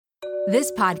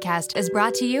This podcast is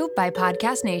brought to you by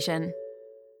Podcast Nation.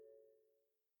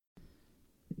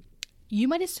 You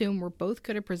might assume we're both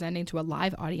good at presenting to a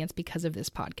live audience because of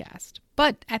this podcast.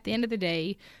 But at the end of the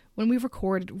day, when we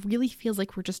record, it really feels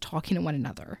like we're just talking to one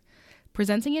another.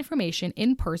 Presenting information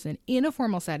in person in a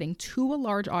formal setting to a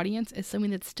large audience is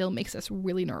something that still makes us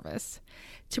really nervous.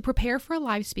 To prepare for a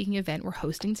live speaking event we're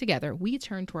hosting together, we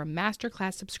turned to our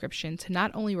masterclass subscription to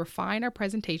not only refine our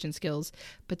presentation skills,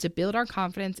 but to build our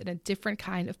confidence in a different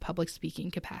kind of public speaking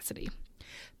capacity.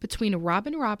 Between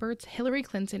Robin Roberts, Hillary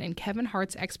Clinton, and Kevin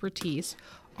Hart's expertise,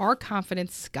 our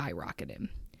confidence skyrocketed.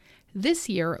 This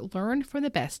year, learn from the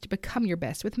best to become your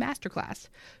best with Masterclass.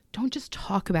 Don't just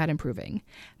talk about improving.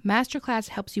 Masterclass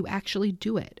helps you actually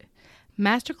do it.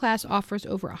 Masterclass offers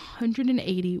over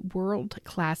 180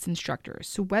 world-class instructors,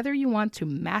 so whether you want to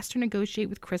master negotiate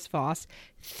with Chris Voss,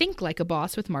 think like a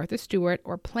boss with Martha Stewart,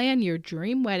 or plan your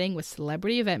dream wedding with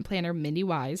celebrity event planner Mindy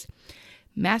Wise,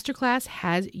 Masterclass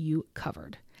has you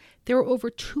covered. There are over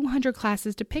 200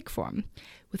 classes to pick from,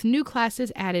 with new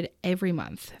classes added every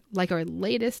month, like our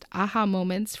latest aha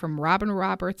moments from Robin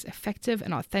Roberts' effective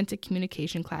and authentic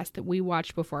communication class that we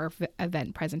watched before our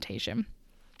event presentation.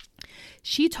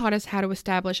 She taught us how to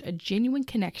establish a genuine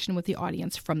connection with the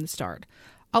audience from the start.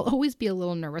 I'll always be a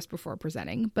little nervous before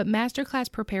presenting, but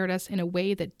Masterclass prepared us in a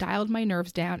way that dialed my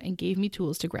nerves down and gave me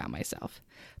tools to ground myself.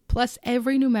 Plus,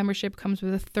 every new membership comes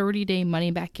with a 30-day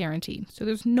money-back guarantee, so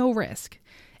there's no risk.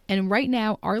 And right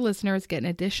now, our listeners get an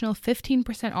additional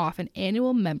 15% off an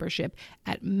annual membership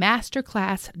at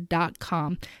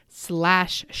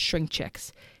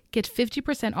masterclass.com/shrinkchicks. Get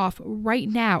 50% off right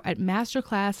now at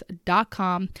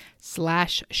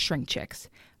masterclass.com/shrinkchicks.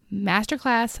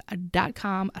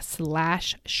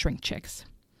 masterclass.com/shrinkchicks.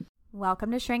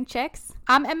 Welcome to Shrink Chicks.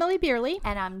 I'm Emmalee Beerley.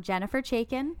 And I'm Jennifer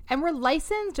Chaikin. And we're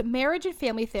licensed marriage and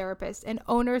family therapists and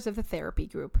owners of the therapy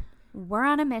group. We're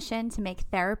on a mission to make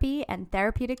therapy and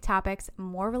therapeutic topics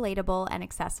more relatable and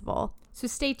accessible. So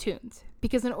stay tuned,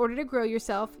 because in order to grow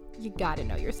yourself, you gotta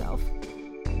know yourself.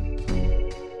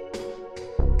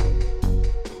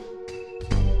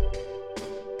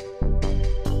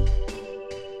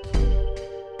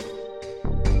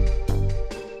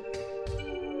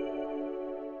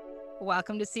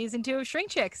 Welcome to season 2 of Shrink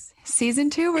Chicks. Season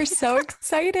 2, we're so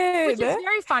excited. Which is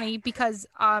very funny because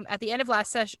at the end of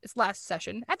last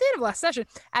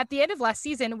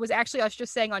season was actually us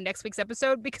just saying on next week's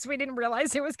episode because we didn't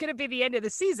realize it was going to be the end of the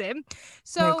season.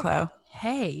 So,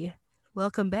 hey,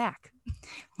 welcome back.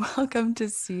 Welcome to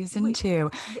season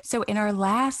 2. So in our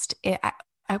last,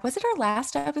 was it our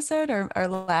last episode or our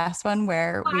last one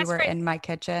where we were in my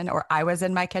kitchen, or I was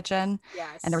in my kitchen?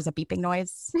 Yes. And there was a beeping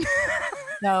noise.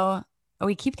 So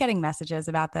we keep getting messages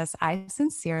about this. I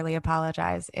sincerely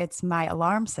apologize. It's my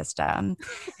alarm system.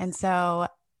 And so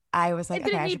I was like,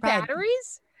 okay, I should probably...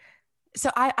 batteries?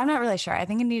 So I'm not really sure. I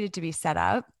think it needed to be set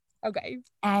up. Okay.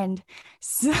 And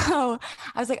so I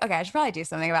was like, okay, I should probably do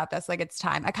something about this. Like, it's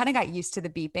time. I kind of got used to the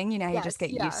beeping. You know, you just get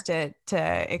used to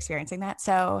experiencing that.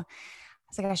 So I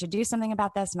was like, I should do something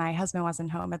about this. My husband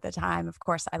wasn't home at the time. Of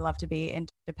course, I love to be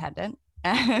independent.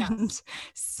 And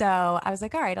so I was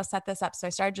like, all right, I'll set this up. So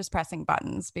I started just pressing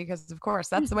buttons because, of course,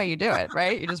 that's the way you do it,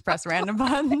 right? You just press random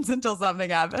buttons until something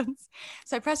happens.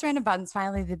 So I pressed random buttons.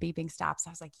 Finally, the beeping stops.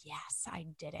 I was like, yes, I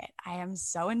did it. I am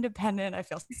so independent. I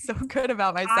feel so good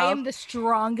about myself. I am the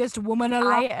strongest woman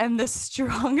alive. I am the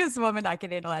strongest woman. I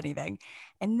can handle anything.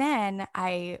 And then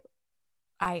I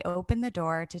opened the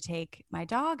door to take my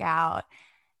dog out,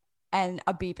 and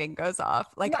a beeping goes off.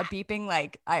 Like a beeping,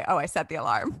 like I set the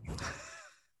alarm.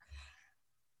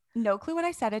 No clue what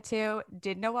I set it to.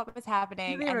 Didn't know what was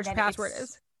happening. You don't know what your password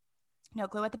is. No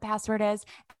clue what the password is.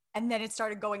 And then it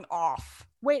started going off.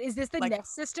 Wait, is this the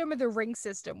Nest system or the Ring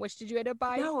system? Which did you end up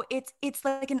buying? No, it's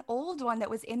like an old one that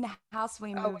was in the house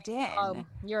when we moved in.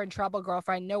 You're in trouble,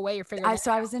 girlfriend. No way you're figuring it out.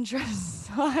 So I was in trouble.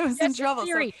 In trouble.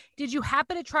 So, did you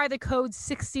happen to try the code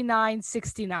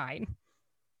 6969?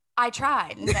 I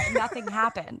tried. Nothing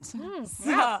happened.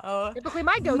 So typically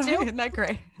my go-to. Isn't that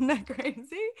great? Isn't that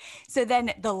crazy? So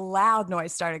then the loud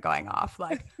noise started going off,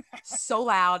 like so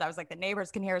loud. I was like, the neighbors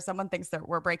can hear. Someone thinks that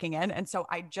we're breaking in. And so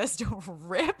I just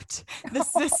ripped the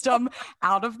system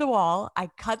out of the wall. I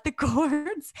cut the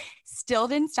cords, still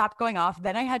didn't stop going off.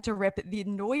 Then I had to rip the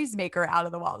noisemaker out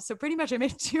of the wall. So pretty much I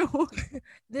made 2.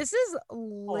 This is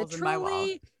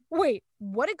literally, wait,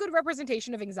 what a good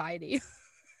representation of anxiety.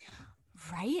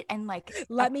 Right? And like,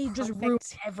 let me just ruin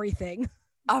everything.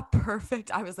 I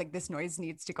was like, this noise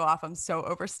needs to go off. I'm so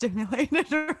overstimulated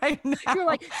right now. You're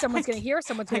like, someone's going to hear,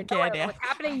 someone's going to know what's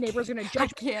happening. Neighbors are going to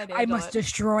judge. I must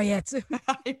destroy it.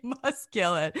 I must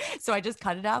kill it. So I just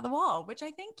cut it out of the wall, which I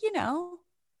think,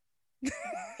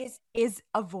 is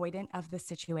avoidant of the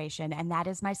situation. And that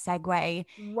is my segue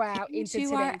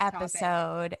into our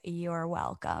episode. Topic. You're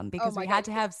welcome, because we had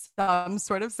to have some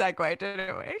sort of segue,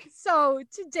 didn't we? So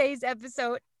today's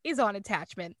episode is on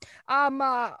attachment.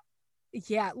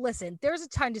 Yeah, listen, there's a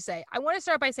ton to say. I want to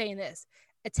start by saying this.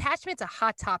 Attachment's a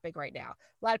hot topic right now.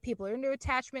 A lot of people are into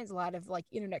attachments, a lot of like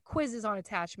internet quizzes on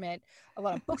attachment, a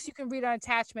lot of books you can read on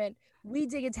attachment. We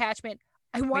dig attachment.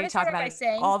 I want to start by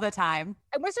saying all the time.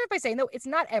 I want to start by saying, though, it's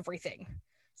not everything.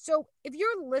 So if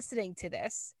you're listening to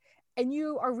this and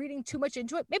you are reading too much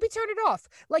into it, maybe turn it off.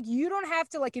 Like, you don't have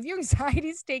to, like, if your anxiety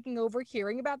is taking over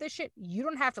hearing about this shit, you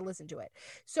don't have to listen to it.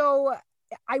 So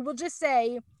I will just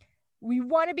say, we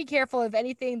want to be careful of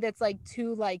anything that's like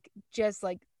too like just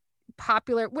like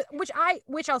popular,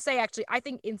 which I'll say, actually, I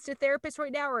think Insta therapists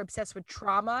right now are obsessed with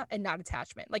trauma and not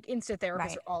attachment. Like, Insta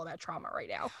therapists are all about trauma right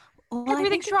now. Well,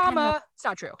 everything's trauma. It's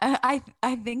not true. I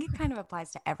think it kind of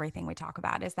applies to everything we talk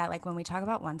about, is that like when we talk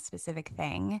about one specific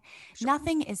thing,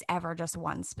 nothing is ever just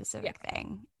one specific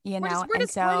thing, you know? We're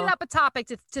just bringing up a topic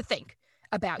to think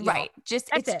about. Right.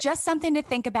 It's just something to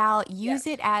think about. Use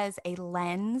it as a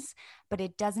lens, but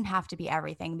it doesn't have to be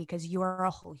everything, because you're a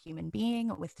whole human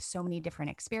being with so many different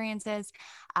experiences.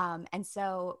 And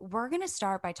so we're going to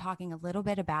start by talking a little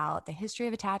bit about the history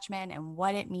of attachment and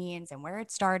what it means and where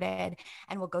it started.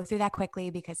 And we'll go through that quickly,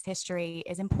 because history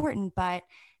is important, but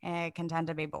it can tend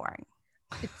to be boring.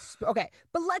 It's okay,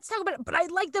 but let's talk about it. But I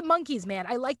like the monkeys, man.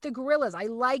 I like the gorillas. I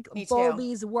like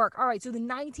Bowlby's work. All right, so the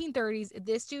 1930s,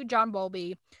 this dude, John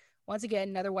Bowlby, once again,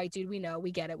 another white dude. We know,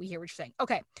 we get it, we hear what you're saying.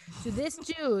 Okay, so this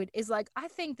dude is like, I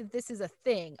think that this is a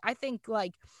thing. I think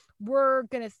like we're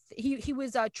gonna. He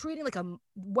was treating like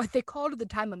what they called at the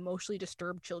time emotionally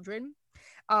disturbed children.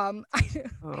 I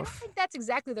don't think that's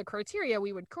exactly the criteria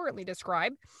we would currently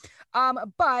describe,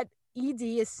 but ED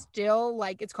is still,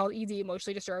 like, it's called ED,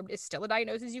 emotionally disturbed, is still a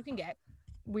diagnosis you can get.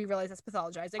 We realize that's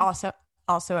pathologizing.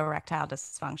 Also erectile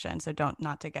dysfunction, so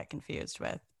not to get confused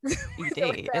with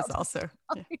ED is also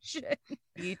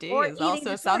ED or is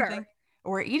also disorder. Something,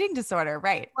 or eating disorder,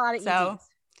 right? A lot of EDs.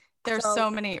 There's so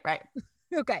many, right?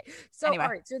 Okay, so anyway. All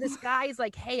right, so this guy's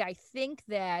like, hey, I think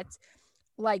that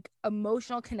like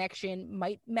emotional connection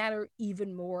might matter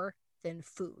even more than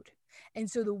food. And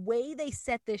so the way they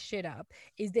set this shit up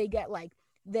is they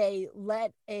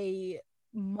let a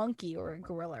monkey or a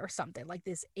gorilla or something like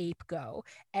this ape go,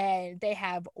 and they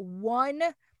have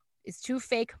two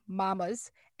fake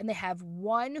mamas, and they have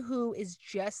one who is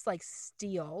just like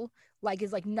steel, like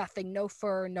is like nothing, no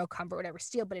fur, no comfort, whatever,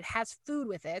 steel, but it has food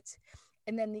with it.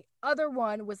 And then the other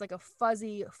one was like a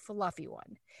fuzzy, fluffy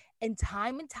one. And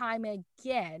time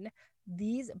again,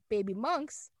 these baby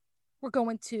monks were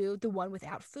going to the one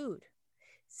without food,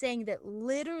 saying that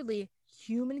literally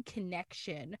human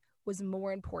connection was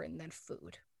more important than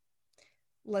food.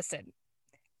 Listen,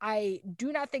 I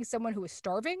do not think someone who is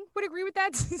starving would agree with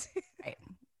that.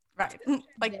 Right.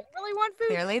 Like, they really want food.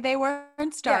 Clearly they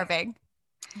weren't starving.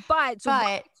 Yeah. But what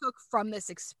I took from this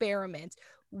experiment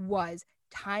was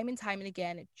time and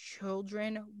again,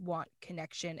 children want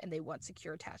connection and they want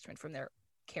secure attachment from their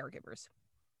caregivers.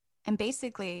 And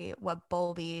basically what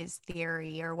Bowlby's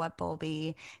theory, or what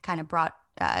Bowlby kind of brought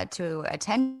to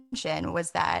attention,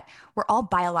 was that we're all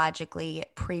biologically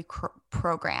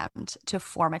pre-programmed to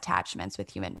form attachments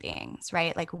with human beings,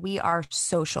 right? Like, we are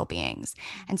social beings.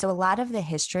 And so a lot of the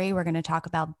history, we're going to talk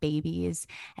about babies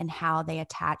and how they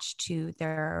attach to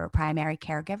their primary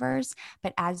caregivers.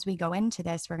 But as we go into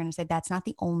this, we're going to say that's not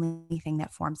the only thing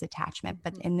that forms attachment.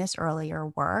 But in this earlier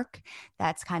work,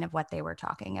 that's kind of what they were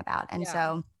talking about. And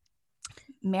so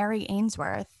Mary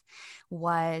Ainsworth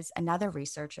was another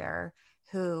researcher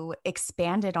who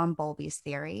expanded on Bowlby's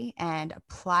theory and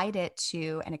applied it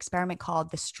to an experiment called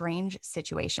the strange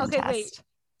situation test. Wait.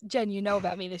 Jen, you know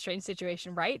about me, the strange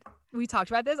situation, right? We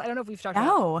talked about this. I don't know if we've talked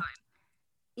about it.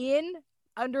 In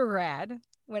undergrad,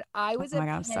 when I was at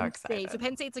Penn State, so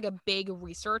Penn State's like a big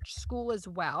research school as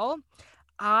well,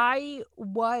 I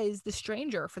was the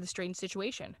stranger for the strange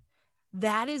situation.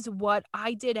 That is what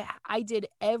I did. I did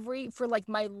for like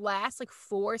my last like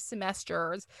 4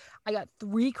 semesters. I got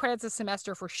 3 credits a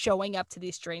semester for showing up to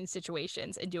these strange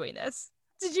situations and doing this.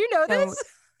 Did you know this?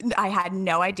 I had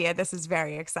no idea. This is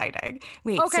very exciting.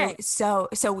 Wait, okay. So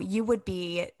you would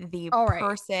be the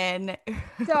person.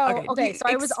 So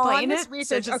I was on this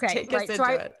research. So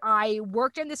I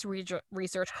worked in this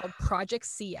research called Project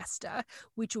Siesta,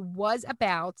 which was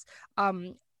about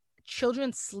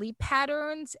children's sleep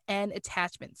patterns and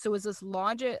attachment. So it was this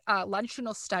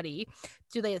longitudinal study.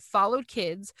 They had followed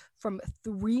kids from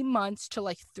 3 months to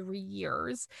like 3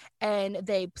 years, and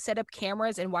they set up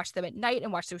cameras and watched them at night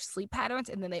and watched their sleep patterns,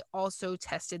 and then they also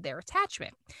tested their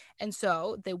attachment. And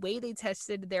so the way they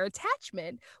tested their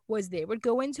attachment was they would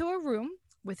go into a room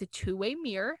with a two-way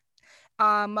mirror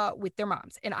with their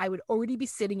moms, and I would already be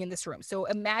sitting in this room. So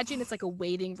imagine it's like a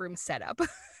waiting room setup.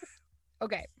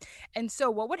 Okay. And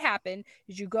so what would happen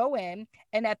is you go in,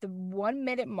 and at the 1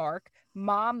 minute mark,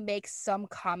 mom makes some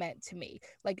comment to me.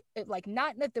 Like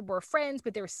not that we're friends,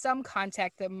 but there was some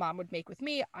contact that mom would make with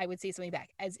me. I would say something back,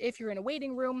 as if you're in a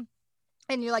waiting room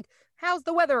and you're like, how's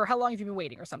the weather? Or how long have you been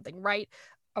waiting or something, right?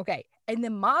 Okay. And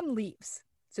then mom leaves.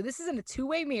 So this is in a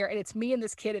two-way mirror, and it's me and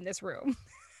this kid in this room.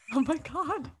 Oh my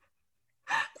God.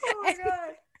 Oh my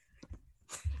God.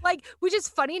 Like, which is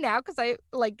funny now because I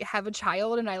like have a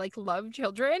child and I like love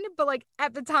children, but like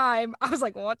at the time I was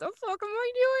like, what the fuck am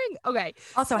I doing? Okay.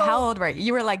 Also, how old were you?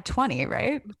 You were like 20,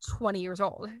 right? 20 years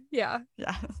old. Yeah.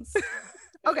 Yes.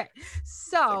 Okay.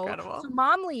 So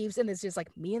mom leaves, and it's just like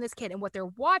me and this kid. And what they're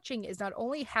watching is not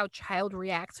only how child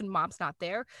reacts when mom's not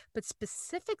there, but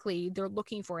specifically they're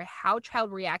looking for how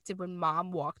child reacted when mom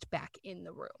walked back in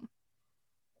the room.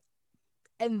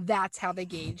 And that's how they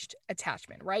gauged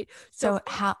attachment, right? So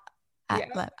how?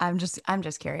 Yeah. I'm just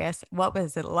curious. What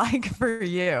was it like for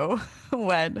you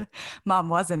when mom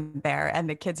wasn't there and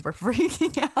the kids were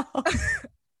freaking out?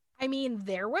 I mean,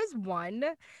 there was one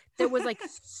that was like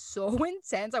so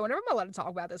intense. I wonder if I'm allowed to talk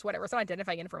about this, whatever. It's not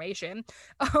identifying information.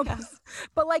 Yes.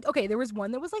 But like, okay, there was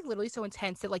one that was like literally so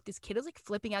intense that like this kid is like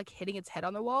flipping out, hitting its head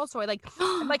on the wall. So I'm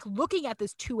like looking at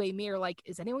this two-way mirror, like,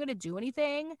 is anyone going to do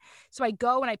anything? So I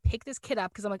go and I pick this kid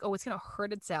up because I'm like, oh, it's going to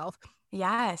hurt itself.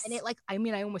 Yes. And it like, I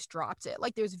mean, I almost dropped it.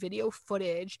 Like there's video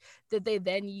footage that they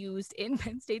then used in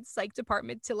Penn State's psych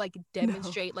department to like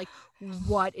demonstrate like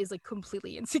what is like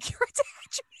completely insecure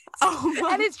attachment. Oh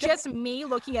and it's God. Just me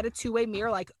looking at a two-way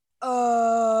mirror like,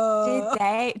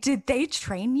 Did they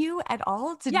train you at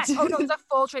all? Yes. Oh no, it was a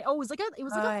full train. Oh, it was like a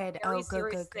very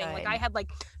serious thing. Like I had like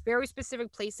very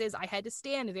specific places I had to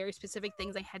stand, very specific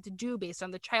things I had to do based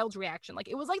on the child's reaction. Like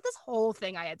it was like this whole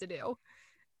thing I had to do.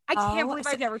 I can't believe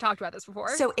I've never talked about this before.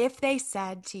 So if they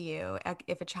said to you,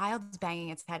 if a child's banging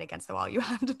its head against the wall, you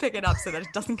have to pick it up so that it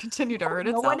doesn't continue to hurt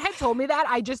itself. No one had told me that.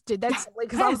 I just did that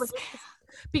because I was like,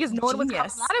 because no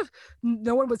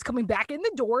one was coming back in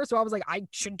the door. So I was like, I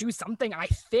should do something, I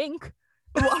think.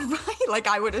 Well, right. Like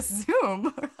I would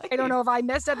assume. Right? I don't know if I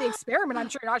messed up the experiment. I'm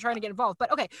sure you're not trying to get involved,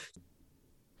 but okay.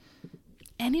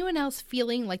 Anyone else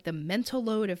feeling like the mental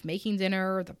load of making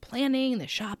dinner, the planning, the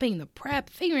shopping, the prep,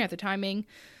 figuring out the timing?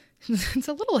 It's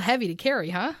a little heavy to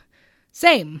carry, huh?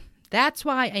 Same. That's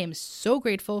why I am so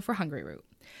grateful for Hungryroot.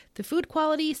 The food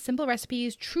quality, simple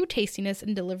recipes, true tastiness,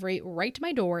 and delivery right to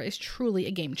my door is truly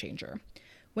a game changer.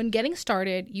 When getting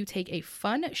started, you take a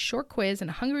fun, short quiz, and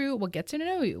Hungryroot will get to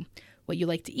know you, what you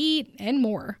like to eat, and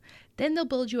more. Then they'll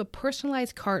build you a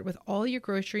personalized cart with all your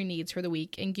grocery needs for the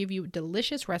week and give you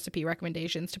delicious recipe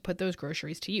recommendations to put those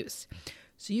groceries to use.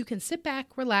 So you can sit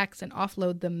back, relax, and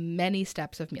offload the many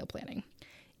steps of meal planning.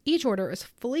 Each order is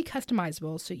fully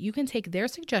customizable, so you can take their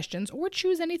suggestions or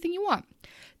choose anything you want.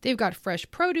 They've got fresh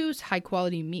produce,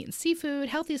 high-quality meat and seafood,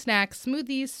 healthy snacks,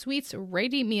 smoothies, sweets,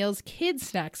 ready-to-eat meals, kids'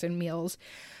 snacks and meals,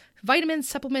 vitamins,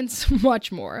 supplements,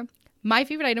 much more. My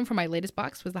favorite item from my latest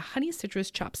box was the honey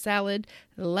citrus chopped salad,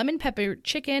 lemon pepper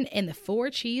chicken, and the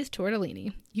 4-cheese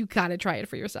tortellini. You gotta try it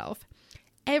for yourself.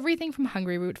 Everything from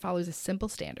Hungryroot follows a simple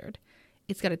standard.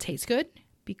 It's gotta taste good,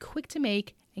 be quick to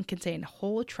make, and contain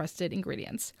whole trusted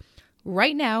ingredients.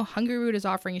 Right now, Hungryroot is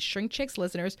offering ShrinkChicks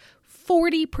listeners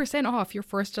 40% off your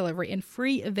first delivery and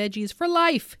free veggies for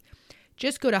life.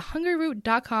 Just go to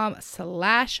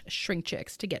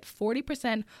hungryroot.com/shrinkchicks to get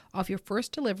 40% off your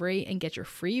first delivery and get your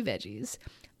free veggies.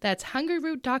 That's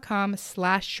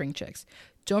hungryroot.com/shrinkchicks.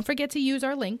 Don't forget to use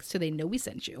our link so they know we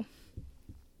sent you.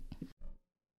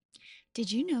 Did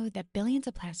you know that billions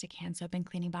of plastic hand soap and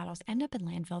cleaning bottles end up in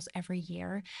landfills every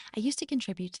year? I used to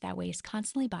contribute to that waste,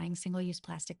 constantly buying single-use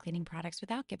plastic cleaning products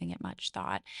without giving it much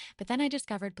thought. But then I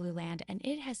discovered Blue Land, and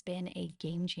it has been a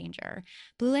game changer.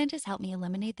 Blue Land has helped me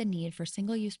eliminate the need for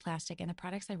single-use plastic in the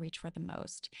products I reach for the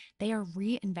most. They are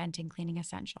reinventing cleaning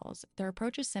essentials. Their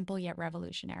approach is simple yet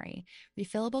revolutionary.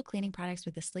 Refillable cleaning products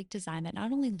with a sleek design that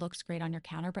not only looks great on your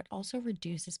counter, but also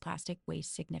reduces plastic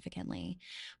waste significantly.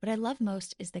 What I love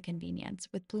most is the convenience. convenience.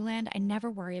 With Blueland, I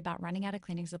never worry about running out of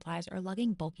cleaning supplies or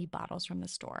lugging bulky bottles from the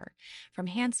store. From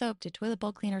hand soap to toilet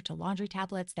bowl cleaner to laundry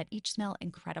tablets that each smell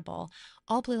incredible,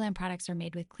 all Blueland products are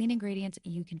made with clean ingredients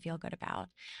you can feel good about.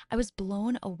 I was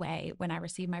blown away when I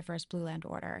received my first Blueland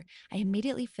order. I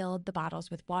immediately filled the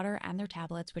bottles with water and their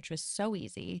tablets, which was so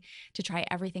easy to try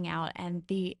everything out. And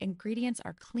the ingredients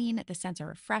are clean, the scents are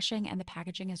refreshing, and the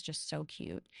packaging is just so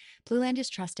cute. Blueland is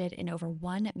trusted in over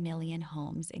 1 million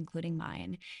homes, including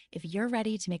mine. If you're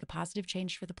ready to make a positive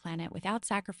change for the planet without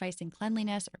sacrificing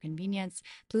cleanliness or convenience,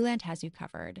 Blueland has you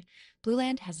covered.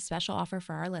 Blueland has a special offer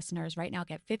for our listeners. Right now,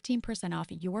 get 15% off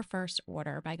your first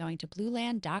order by going to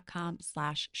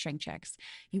blueland.com/shrinkchicks.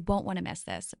 You won't want to miss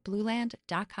this.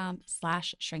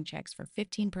 blueland.com/shrinkchicks for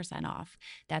 15% off.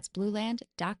 That's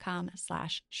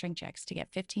blueland.com/shrinkchicks to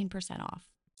get 15% off.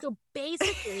 So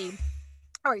basically,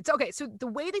 all right. So the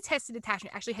way they tested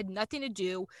attachment actually had nothing to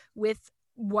do with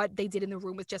what they did in the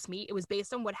room with just me. It was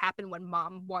based on what happened when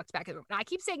mom walked back in the room. And I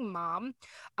keep saying mom,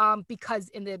 because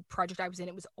in the project I was in,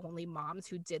 it was only moms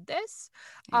who did this.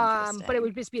 But it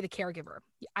would just be the caregiver.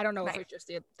 I don't know if it's just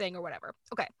a thing or whatever.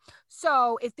 Okay.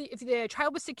 So if the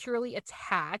child was securely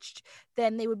attached,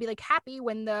 then they would be like happy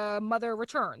when the mother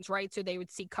returns, right? So they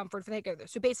would seek comfort for the caregiver.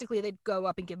 So basically they'd go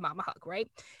up and give mom a hug, right?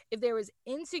 If there was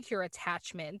insecure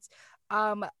attachment,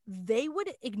 they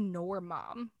would ignore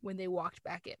mom when they walked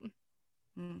back in.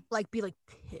 Like be like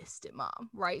pissed at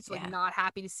mom, right? So like not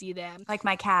happy to see them. Like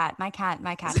my cat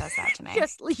does that to me.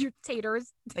 Just leave your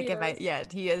taters. Like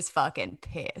he is fucking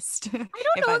pissed. I don't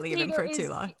if know I leave him for too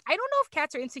long. I don't know if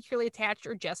cats are insecurely attached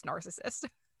or just narcissists.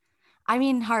 I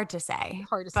mean, hard to say.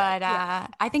 But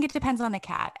I think it depends on the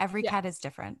cat. Every cat is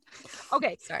different.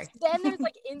 Okay. Sorry. Then there's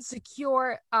like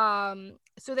insecure.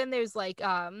 So then there's like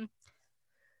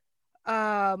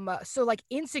so like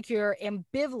insecure,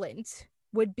 ambivalent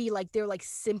would be like they're like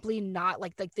simply not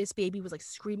like this baby was like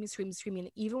screaming.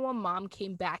 Even when mom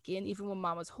came back in, even when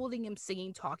mom was holding him,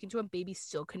 singing, talking to him, baby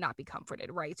still could not be comforted,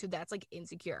 right? So that's like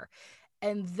insecure.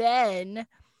 And then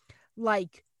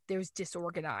like there's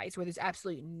disorganized, where there's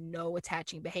absolutely no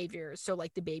attaching behavior. So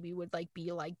like the baby would like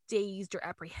be like dazed or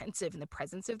apprehensive in the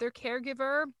presence of their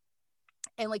caregiver.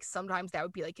 And like sometimes that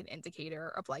would be like an indicator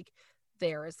of like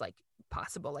there is like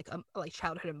possible like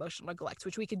childhood emotional neglect,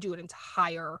 which we could do an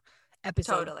entire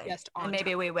episode just on. And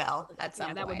maybe we will at some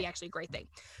point. That would be actually a great thing.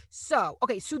 So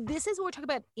so this is what we're talking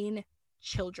about in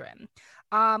children.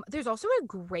 There's also a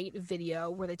great video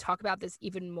where they talk about this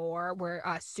even more, where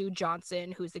Sue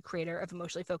Johnson, who's the creator of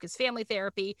Emotionally Focused Family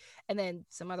Therapy, and then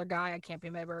some other guy, I can't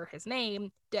remember his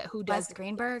name, who does Les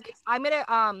Greenberg. We'll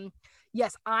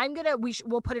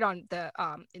put it on the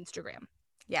Instagram.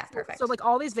 Yeah, perfect. So like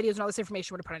all these videos and all this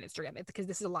information we're gonna put on Instagram, because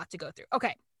this is a lot to go through.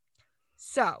 Okay.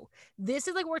 So this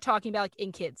is like what we're talking about like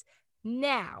in kids.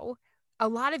 Now, a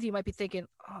lot of you might be thinking,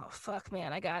 oh, fuck,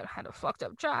 man, I had a fucked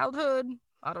up childhood.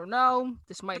 I don't know.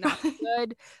 This might not be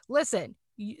good. Listen,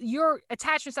 your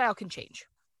attachment style can change.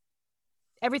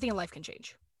 Everything in life can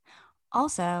change.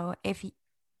 Also, if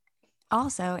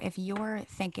you're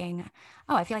thinking,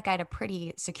 oh, I feel like I had a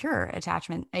pretty secure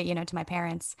attachment, to my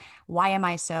parents. Why am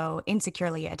I so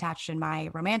insecurely attached in my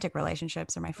romantic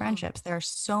relationships or my friendships? There are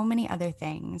so many other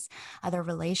things, other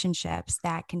relationships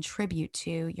that contribute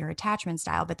to your attachment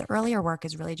style. But the earlier work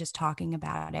is really just talking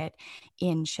about it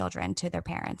in children to their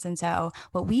parents. And so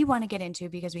what we want to get into,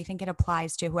 because we think it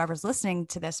applies to whoever's listening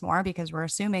to this more, because we're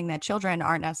assuming that children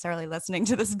aren't necessarily listening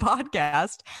to this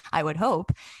podcast, I would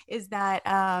hope, is that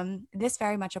this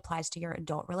very much applies to your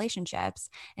adult relationships.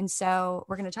 And so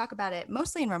we're going to talk about it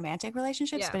mostly in romantic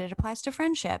relationships, but it applies to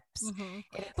friendships.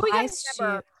 It applies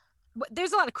to...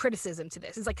 There's a lot of criticism to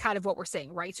this. It's like kind of what we're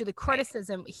saying, right? So the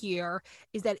criticism here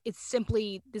is that it's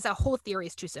simply, this whole theory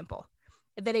is too simple.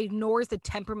 That it ignores the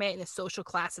temperament and the social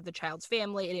class of the child's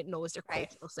family, and it ignores their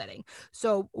cultural setting.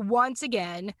 So once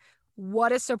again,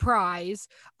 what a surprise.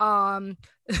 The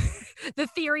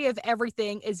theory of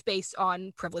everything is based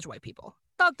on privileged white people.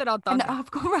 And of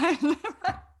course,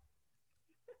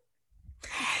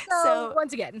 so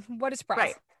once again, what a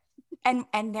surprise. Right.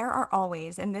 And there are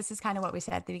always, and this is kind of what we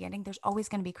said at the beginning, there's always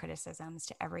going to be criticisms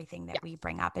to everything that we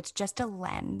bring up. It's just a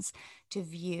lens to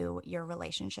view your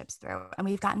relationships through. And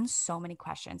we've gotten so many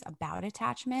questions about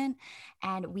attachment,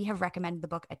 and we have recommended the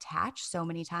book Attach so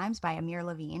many times by Amir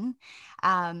Levine.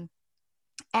 And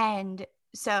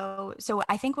so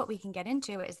I think what we can get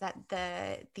into is that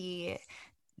the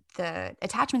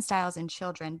attachment styles in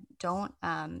children don't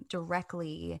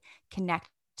directly connect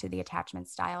to the attachment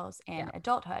styles in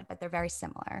adulthood, but they're very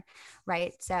similar,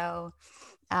 right? So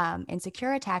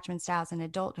insecure attachment styles in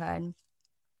adulthood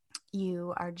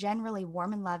You are generally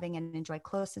warm and loving and enjoy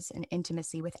closeness and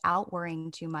intimacy without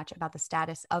worrying too much about the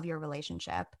status of your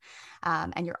relationship.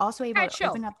 And you're also able to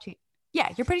open up to,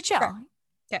 you're pretty chill. Sure.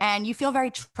 Yeah. And you feel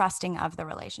very trusting of the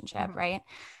relationship, right?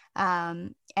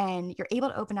 And you're able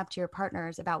to open up to your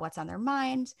partners about what's on their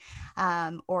mind.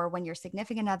 Or when your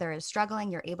significant other is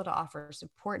struggling, you're able to offer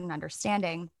support and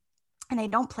understanding. And they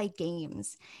don't play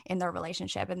games in their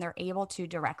relationship, and they're able to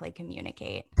directly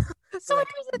communicate. So like,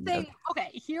 here's the thing. Okay,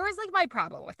 here's like my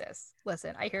problem with this.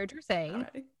 Listen, I heard you're saying,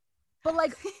 but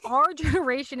like our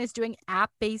generation is doing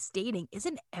app-based dating.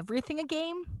 Isn't everything a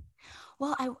game?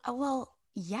 Well,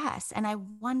 yes. And I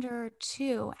wonder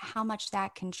too, how much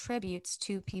that contributes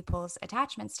to people's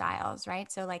attachment styles, right?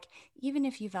 So like, even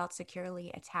if you felt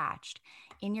securely attached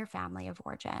in your family of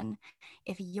origin,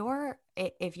 if you're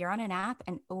on an app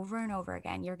and over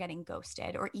again, you're getting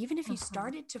ghosted, or even if you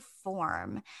started to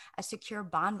form a secure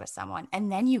bond with someone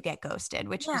and then you get ghosted,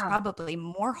 which is probably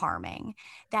more harming,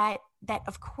 that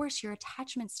of course your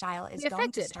attachment style is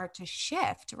going to start to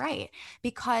shift, right?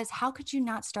 Because how could you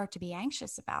not start to be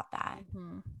anxious about that?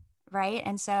 Right.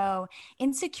 And so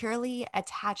insecurely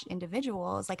attached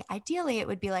individuals, like ideally it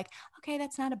would be like, okay,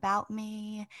 that's not about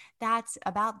me, that's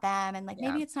about them. And like,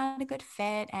 maybe it's not a good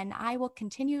fit, and I will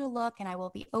continue to look and I will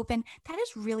be open. That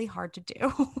is really hard to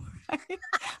do. Right?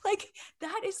 Like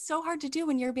that is so hard to do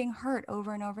when you're being hurt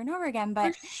over and over and over again.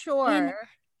 But for sure,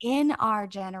 in our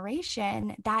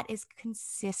generation, that is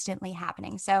consistently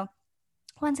happening. So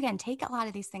once again, take a lot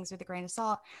of these things with a grain of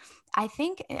salt. I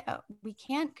think we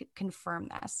can't confirm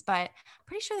this, but I'm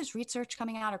pretty sure there's research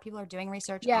coming out, or people are doing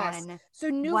research on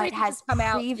what has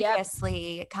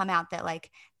previously come out, that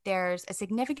like there's a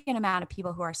significant amount of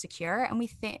people who are secure, and we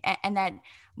think, and that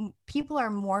people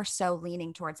are more so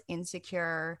leaning towards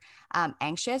insecure,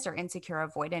 anxious, or insecure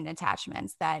avoidant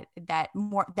attachments that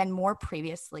more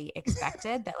previously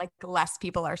expected. That like less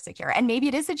people are secure, and maybe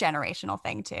it is a generational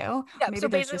thing too. Yeah, maybe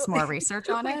there's just more research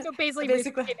on it. So basically,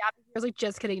 like,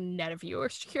 just kidding. None of you are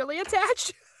securely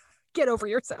attached. Get over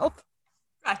yourself.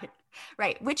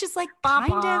 Right. Which is like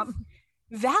kind of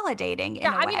validating in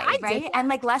a way, right? And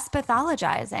like less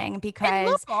pathologizing,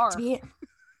 because to be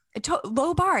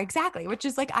low bar, exactly, which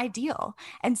is like ideal.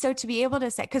 And so to be able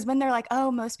to say, because when they're like, oh,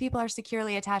 most people are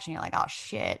securely attached, and you're like, oh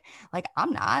shit, like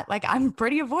I'm not, like I'm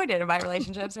pretty avoidant in my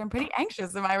relationships, or I'm pretty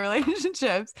anxious in my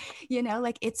relationships, you know,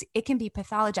 like it can be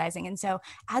pathologizing. And so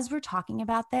as we're talking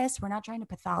about this, we're not trying to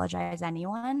pathologize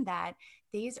anyone. That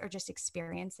these are just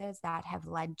experiences that have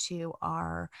led to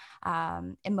our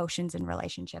emotions in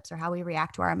relationships, or how we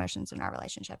react to our emotions in our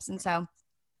relationships. And so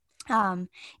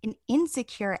in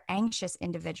insecure, anxious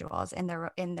individuals in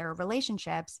their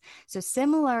relationships, so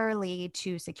similarly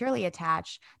to securely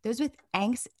attached, those with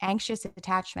anxious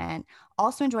attachment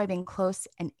also enjoy being close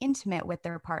and intimate with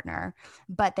their partner,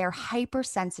 but they're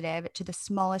hypersensitive to the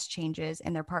smallest changes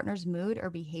in their partner's mood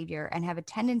or behavior, and have a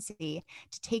tendency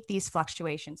to take these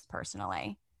fluctuations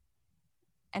personally.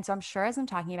 And so I'm sure as I'm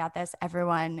talking about this,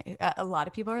 everyone, a lot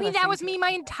of people are listening. That was me my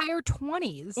entire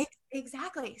 20s.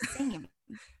 Exactly. Same.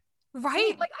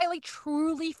 Right? Like I like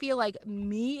truly feel like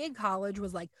me in college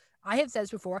was like, I have said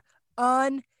this before,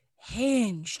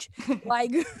 unhinged.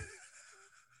 Like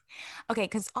okay,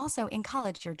 because also in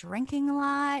college you're drinking a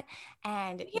lot,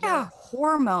 and your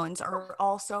hormones are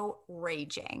also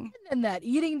raging. And that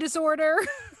eating disorder.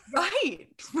 Right.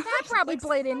 That probably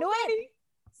played into it.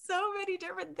 So many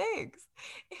different things.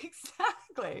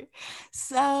 Exactly.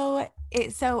 So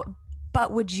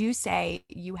but would you say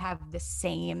you have the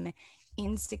same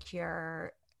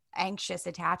insecure, anxious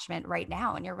attachment right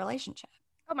now in your relationship?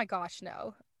 Oh my gosh,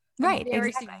 no. Right.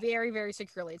 Very, very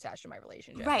securely attached to my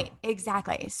relationship. Right.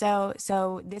 Exactly.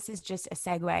 So this is just a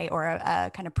segue, or a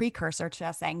kind of precursor to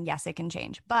us saying, yes, it can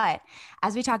change. But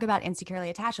as we talk about insecurely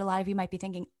attached, a lot of you might be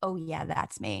thinking, oh yeah,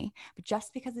 that's me. But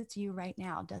just because it's you right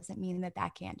now doesn't mean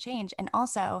that can't change. And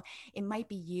also it might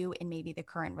be you in maybe the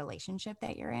current relationship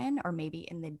that you're in, or maybe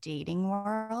in the dating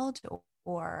world,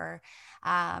 or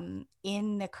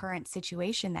in the current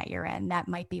situation that you're in. That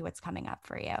might be what's coming up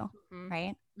for you.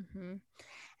 Right.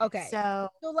 Okay. So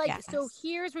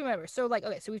here's, remember, so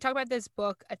we've talked about this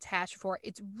book Attached before.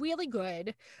 It's really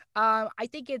good. I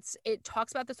think it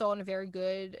talks about this all in a very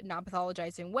good,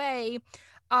 non-pathologizing way.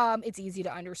 It's easy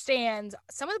to understand.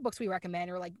 Some of the books we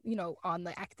recommend are like, you know, on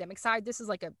the academic side. This is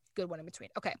like a good one in between.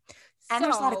 Okay. And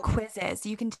there's a lot of quizzes.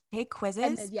 You can take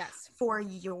quizzes for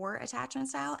your attachment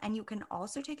style, and you can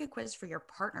also take a quiz for your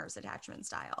partner's attachment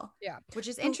style. Yeah. Which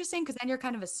is interesting, because then you're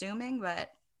kind of assuming, but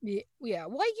yeah.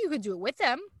 Well, you could do it with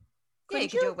them. Yeah, you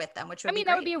could do it with them, which would be great.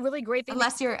 That would be a really great thing.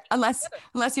 Unless you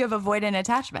have avoidant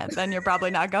attachment, then you're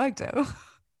probably not going to.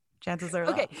 Chances are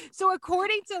okay. low. So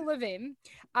according to Levin,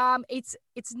 it's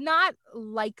not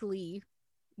likely.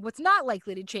 What's not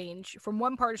likely to change from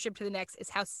one partnership to the next is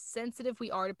how sensitive we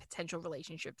are to potential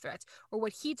relationship threats, or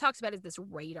what he talks about is this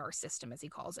radar system, as he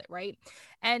calls it, right?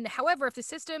 And however, if the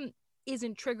system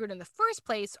isn't triggered in the first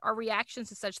place, our reactions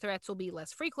to such threats will be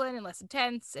less frequent and less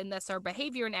intense, and thus our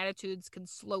behavior and attitudes can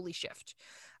slowly shift.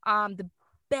 The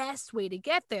best way to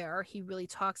get there, he really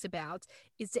talks about,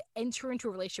 is to enter into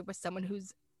a relationship with someone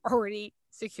who's already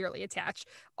securely attached.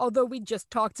 Although we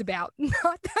just talked about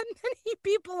not that many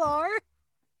people are.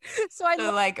 So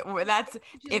that's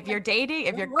if you're dating,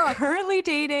 if you're currently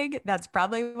dating, that's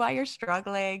probably why you're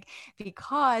struggling,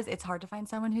 because it's hard to find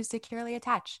someone who's securely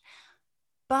attached.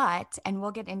 But, and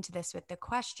we'll get into this with the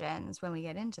questions when we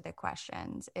get into the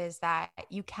questions, is that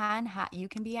you can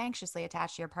be anxiously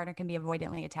attached, your partner can be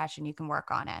avoidantly attached, and you can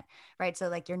work on it, right? So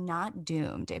like you're not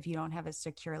doomed if you don't have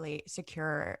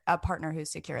a partner who's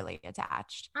securely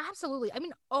attached. Absolutely. I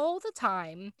mean, all the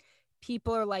time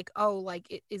people are like, oh,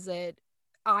 like is it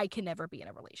I can never be in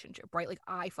a relationship, right? Like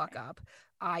I fuck up.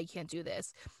 I can't do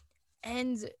this.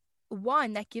 And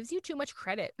one, that gives you too much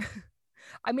credit.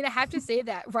 I mean, I have to say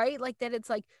that, right? Like that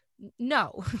it's like,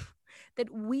 no,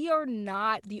 that we are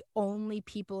not the only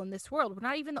people in this world. We're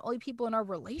not even the only people in our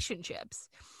relationships.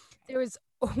 There is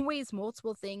always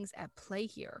multiple things at play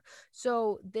here.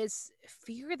 So this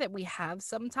fear that we have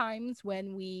sometimes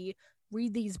when we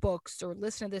read these books or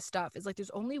listen to this stuff is like there's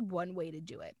only one way to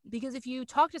do it. Because if you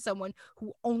talk to someone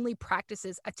who only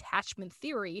practices attachment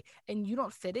theory and you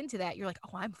don't fit into that, you're like,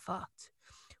 oh, I'm fucked.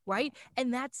 Right.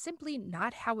 And that's simply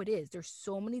not how it is. There's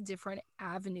so many different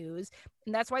avenues.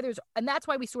 And that's why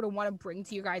we sort of want to bring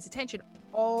to your guys' attention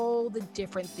all the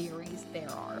different theories there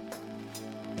are.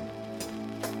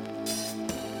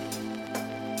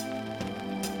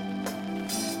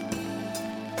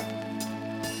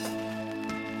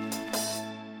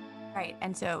 Right.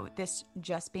 And so this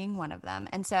just being one of them.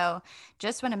 And so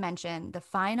just want to mention the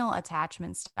final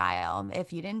attachment style,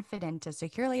 if you didn't fit into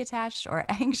securely attached or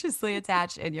anxiously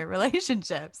attached in your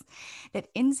relationships, that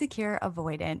insecure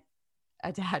avoidant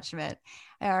attachment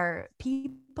are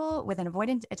people with an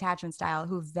avoidant attachment style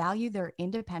who value their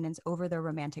independence over their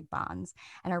romantic bonds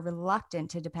and are reluctant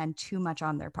to depend too much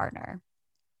on their partner.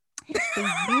 They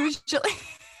usually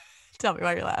tell me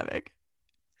why you're laughing.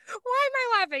 Why am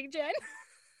I laughing, Jen?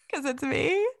 Because it's me?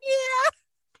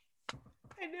 Yeah.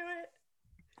 I knew it.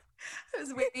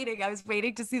 I was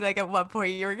waiting to see like at what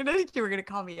point you were gonna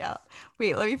call me out.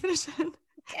 Wait, let me finish it.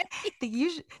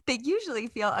 They usually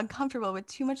feel uncomfortable with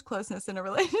too much closeness in a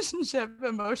relationship,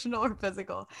 emotional or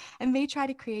physical, and may try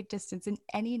to create distance in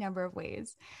any number of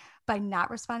ways. By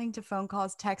not responding to phone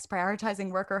calls, texts,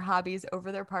 prioritizing work or hobbies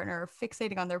over their partner, or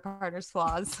fixating on their partner's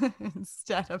flaws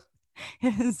instead of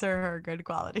his or her good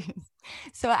qualities.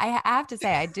 So I have to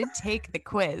say, I did take the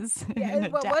quiz. Yeah,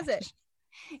 what was it?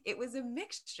 It was a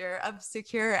mixture of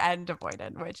secure and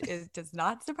avoidant, which does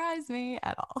not surprise me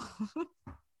at all.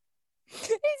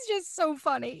 It's just so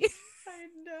funny. I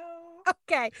know.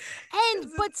 Okay.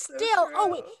 But still,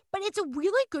 but it's a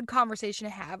really good conversation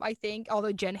to have, I think,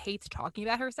 although Jen hates talking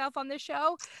about herself on this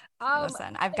show.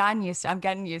 Listen, I'm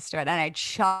getting used to it, and I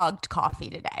chugged coffee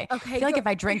today. Okay. I feel like if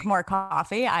I drink more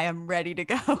coffee, I am ready to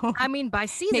go. I mean, by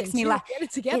season get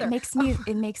it together.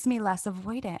 It makes me less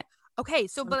avoidant. Okay,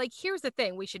 so but like here's the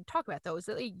thing we should talk about though, is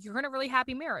that like, you're in a really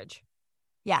happy marriage.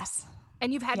 Yes.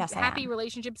 And you've had happy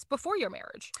relationships before your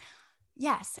marriage.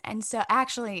 Yes. And so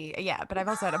actually, yeah, but I've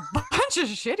also had a bunch of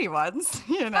shitty ones,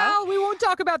 you know? Well, we won't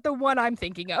talk about the one I'm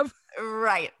thinking of.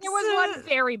 Right. There was one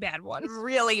very bad one.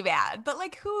 Really bad. But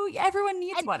like everyone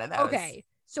needs one of those. Okay.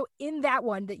 So in that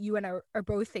one that you and I are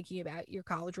both thinking about, your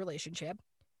college relationship,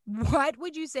 what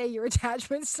would you say your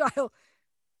attachment style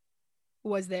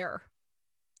was there?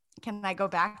 Can I go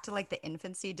back to like the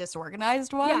infancy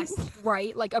disorganized one? Yes,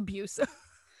 right. Like abuse.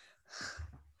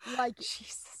 Like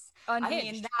Jesus. Unhinged.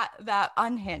 I mean that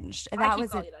unhinged. That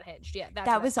was unhinged. Yeah,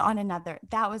 that was on another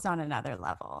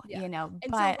level. Yeah. You know.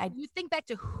 And but so you think back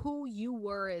to who you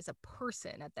were as a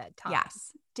person at that time.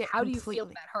 Yes. How do you feel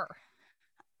about her?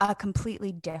 A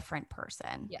completely different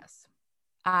person. Yes.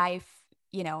 I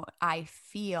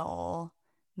feel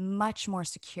much more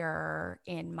secure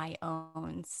in my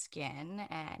own skin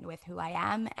and with who I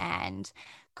am, and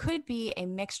could be a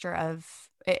mixture of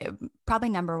probably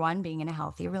number one, being in a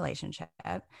healthy relationship,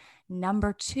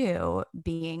 number two,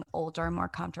 being older, more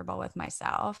comfortable with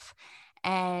myself,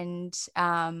 and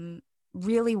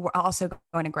really also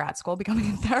going to grad school,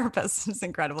 becoming a therapist is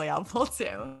incredibly helpful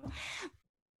too.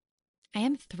 I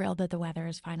am thrilled that the weather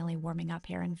is finally warming up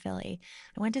here in Philly.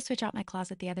 I went to switch out my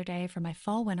closet the other day from my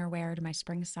fall winter wear to my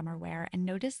spring summer wear and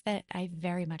noticed that I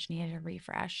very much needed a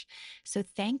refresh. So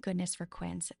thank goodness for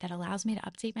Quince that allows me to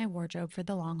update my wardrobe for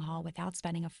the long haul without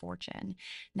spending a fortune.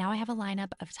 Now I have a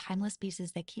lineup of timeless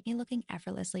pieces that keep me looking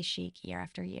effortlessly chic year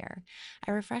after year.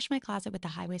 I refresh my closet with the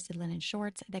high-waisted linen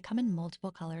shorts that come in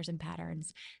multiple colors and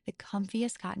patterns, the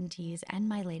comfiest cotton tees, and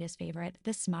my latest favorite,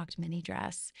 the smocked mini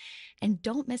dress. And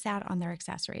don't miss out on their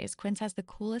accessories. Quince has the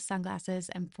coolest sunglasses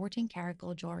and 14-karat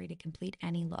gold jewelry to complete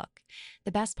any look.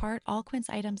 The best part, all Quince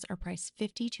items are priced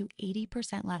 50 to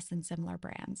 80% less than similar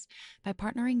brands. By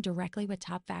partnering directly with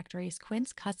top factories,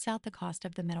 Quince cuts out the cost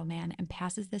of the middleman and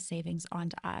passes the savings on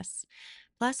to us.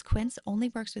 Plus, Quince only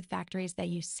works with factories that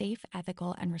use safe,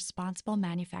 ethical, and responsible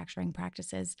manufacturing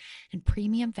practices and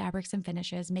premium fabrics and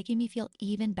finishes, making me feel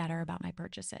even better about my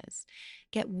purchases.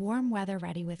 Get warm weather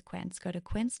ready with Quince. Go to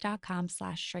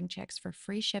quince.com/shrinkchicks for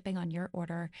free shipping on your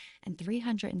order and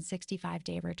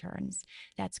 365-day returns.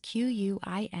 That's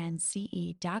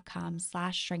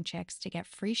QUINCE.com/shrinkchicks to get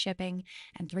free shipping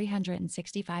and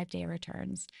 365-day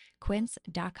returns.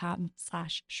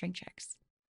 Quince.com/shrinkchicks.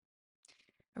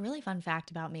 A really fun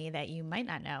fact about me that you might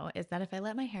not know is that if I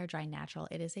let my hair dry natural,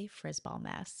 it is a frizz-ball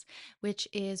mess, which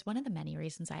is one of the many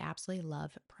reasons I absolutely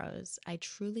love Prose. I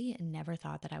truly never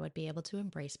thought that I would be able to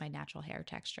embrace my natural hair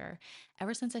texture.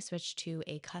 Ever since I switched to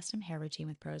a custom hair routine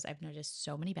with Prose, I've noticed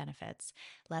so many benefits.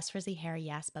 Less frizzy hair,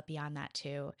 yes, but beyond that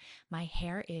too. My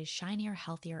hair is shinier,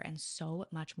 healthier, and so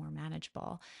much more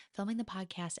manageable. Filming the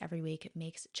podcast every week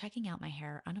makes checking out my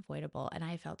hair unavoidable, and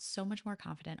I have felt so much more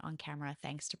confident on camera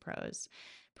thanks to Prose.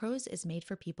 Prose is made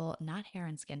for people, not hair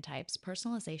and skin types.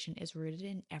 Personalization is rooted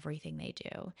in everything they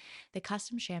do. The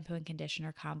custom shampoo and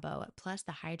conditioner combo, plus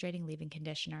the hydrating leave-in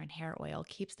conditioner and hair oil,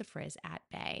 keeps the frizz at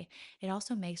bay. It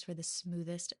also makes for the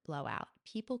smoothest blowout.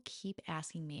 People keep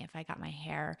asking me if I got my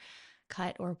hair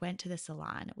cut or went to the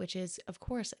salon, which is, of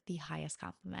course, the highest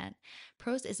compliment.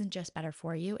 Prose isn't just better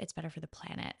for you, it's better for the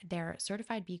planet. They're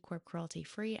certified B Corp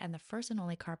cruelty-free and the first and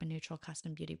only carbon-neutral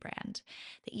custom beauty brand.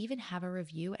 They even have a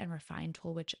review and refine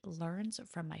tool which learns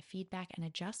from my feedback and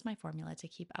adjusts my formula to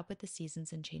keep up with the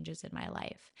seasons and changes in my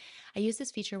life. I used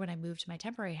this feature when I moved to my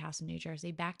temporary house in New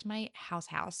Jersey back to my house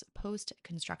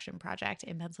post-construction project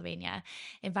in Pennsylvania.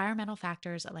 Environmental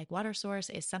factors like water source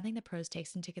is something that Prose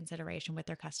takes into consideration with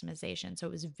their customization. So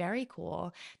it was very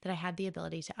cool that I had the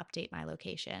ability to update my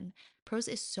location. Prose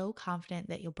is so confident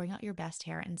that you'll bring out your best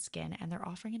hair and skin, and they're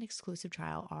offering an exclusive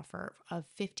trial offer of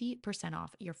 50%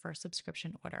 off your first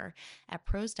subscription order at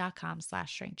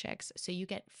prose.com/shrinkchicks. So you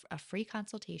get a free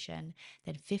consultation,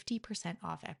 then 50%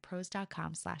 off at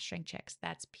prose.com/shrinkchicks.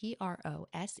 That's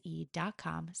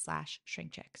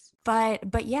prose.com/shrinkchicks.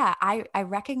 But yeah, I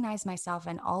recognize myself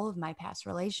in all of my past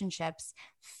relationships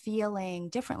feeling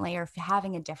differently or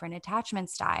having a different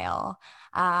attachment style.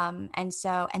 And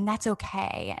that's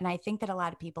okay. And I think that a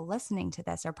lot of people listening to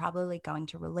this are probably going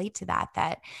to relate to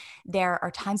that there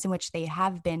are times in which they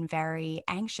have been very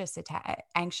anxiously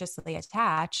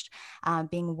attached,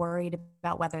 being worried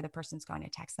about whether the person's going to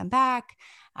text them back,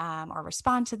 or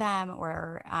respond to them,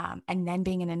 or, and then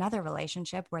being in another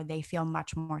relationship where they feel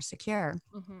much more secure.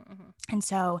 And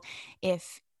so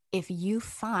if you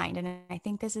find, and I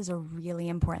think this is a really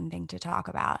important thing to talk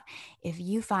about, if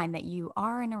you find that you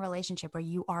are in a relationship where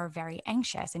you are very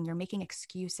anxious and you're making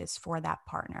excuses for that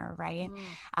partner, right?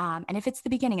 And if it's the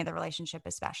beginning of the relationship,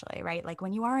 especially, right? Like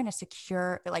when you are in a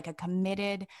secure, like a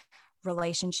committed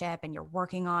relationship and you're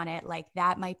working on it, like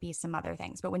that might be some other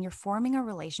things. But when you're forming a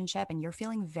relationship and you're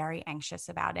feeling very anxious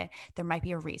about it, there might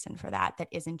be a reason for that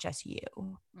isn't just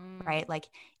you, right? Like,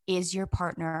 is your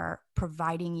partner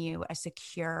providing you a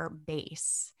secure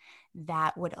base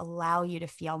that would allow you to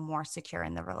feel more secure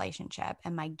in the relationship?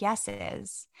 And my guess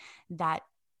is that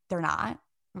they're not.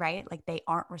 Right? Like they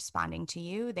aren't responding to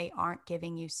you. They aren't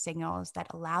giving you signals that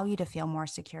allow you to feel more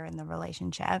secure in the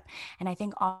relationship. And I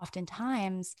think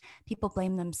oftentimes people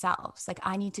blame themselves. Like,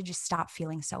 I need to just stop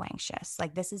feeling so anxious.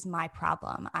 Like, this is my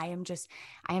problem. I am just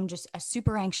a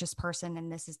super anxious person, and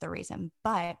this is the reason.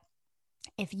 But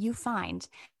if you find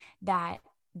that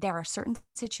there are certain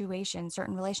situations,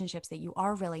 certain relationships that you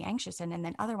are really anxious in, and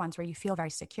then other ones where you feel very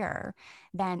secure,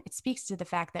 then it speaks to the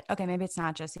fact that, okay, maybe it's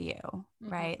not just you,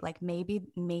 right? Like maybe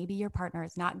your partner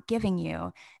is not giving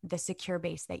you the secure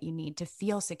base that you need to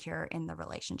feel secure in the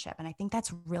relationship. And I think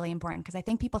that's really important because I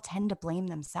think people tend to blame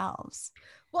themselves.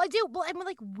 Well, I do. Well, I mean,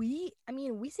 like we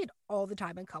see it all the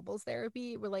time in couples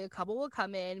therapy where like a couple will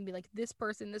come in and be like, this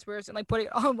person, like putting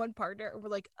it on one partner. And we're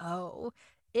like, oh,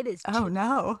 it is. Oh,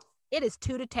 no. It is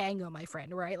two to tango, my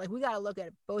friend, right? Like, we got to look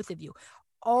at both of you.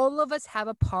 all of us have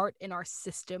a part in our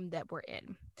system that we're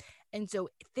in. And so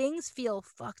things feel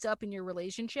fucked up in your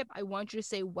relationship. I want you to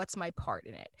say, what's my part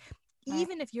in it? Right.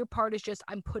 Even if your part is just,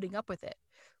 I'm putting up with it.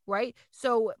 Right.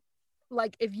 So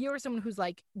like if you're someone who's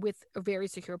like with a very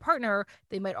secure partner,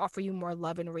 they might offer you more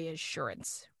love and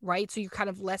reassurance. Right. So you're kind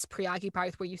of less preoccupied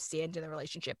with where you stand in the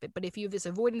relationship. But if you have this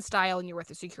avoidance style and you're with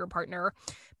a secure partner,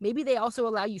 maybe they also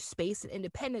allow you space and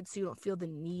independence so you don't feel the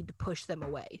need to push them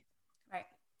away.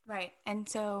 Right. And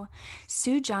so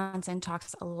Sue Johnson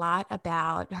talks a lot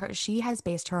about her. She has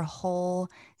based her whole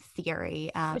theory,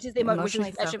 which is the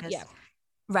emotionally focused. Yeah.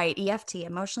 Right. EFT,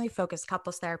 emotionally focused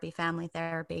couples therapy, family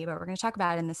therapy, but we're going to talk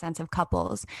about it in the sense of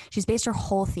couples. She's based her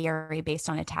whole theory based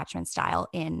on attachment style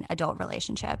in adult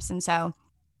relationships. And so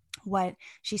what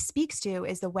she speaks to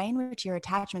is the way in which your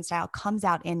attachment style comes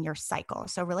out in your cycle.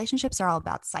 So relationships are all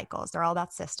about cycles. They're all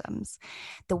about systems.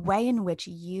 The way in which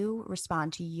you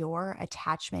respond to your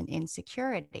attachment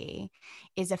insecurity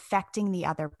is affecting the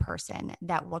other person.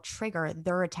 That will trigger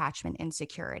their attachment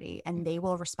insecurity, and they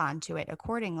will respond to it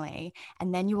accordingly.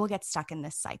 And then you will get stuck in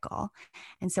this cycle.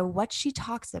 And so what she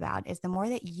talks about is the more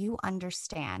that you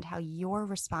understand how you're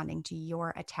responding to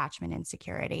your attachment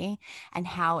insecurity and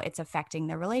how it's affecting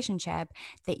the relationship,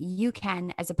 that you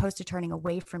can, as opposed to turning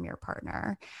away from your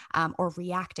partner or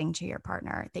reacting to your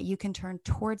partner, that you can turn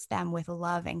towards them with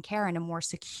love and care and a more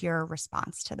secure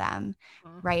response to them.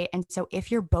 Right. And so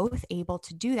if you're both able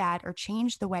to do that or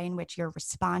change the way in which you're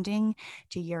responding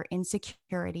to your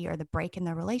insecurity or the break in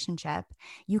the relationship,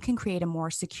 you can create a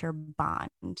more secure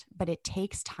bond. But it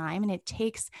takes time, and it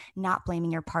takes not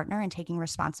blaming your partner and taking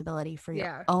responsibility for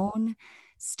your own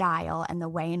style and the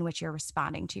way in which you're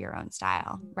responding to your own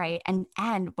style. Right. And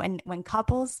when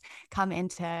couples come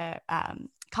into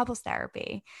couples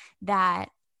therapy, that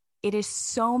it is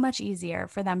so much easier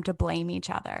for them to blame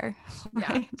each other.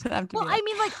 Right? I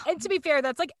mean, like, and to be fair,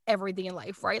 that's like everything in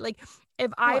life, right? Like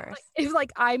if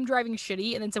I'm driving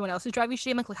shitty and then someone else is driving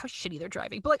shitty, I'm like, look how shitty they're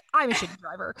driving. But like, I'm a shitty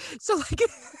driver. So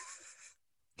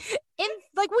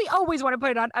like we always want to put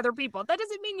it on other people. That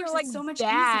doesn't mean you're like so much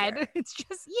bad. Easier. It's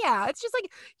just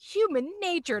like human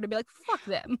nature to be like, fuck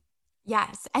them.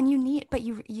 Yes. And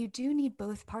you do need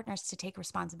both partners to take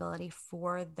responsibility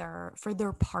for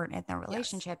their part in their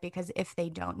relationship, because if they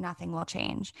don't, nothing will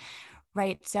change.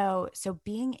 Right. So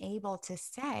being able to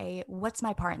say, what's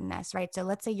my part in this? Right. So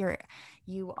let's say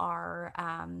you are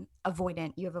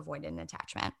avoidant, you have avoidant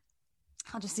attachment.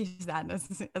 I'll just use that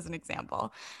as an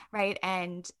example, right?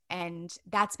 And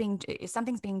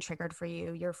something's being triggered for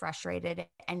you. You're frustrated,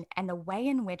 and the way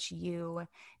in which you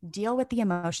deal with the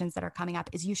emotions that are coming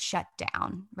up is you shut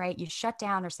down, right? You shut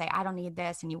down or say, I don't need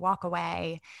this, and you walk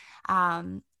away.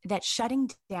 That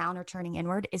shutting down or turning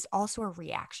inward is also a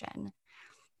reaction.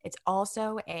 It's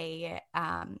also a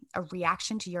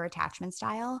reaction to your attachment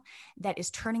style that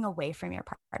is turning away from your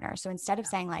partner. So instead of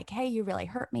saying like, hey, you really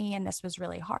hurt me and this was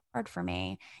really hard for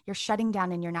me, you're shutting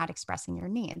down and you're not expressing your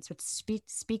needs, which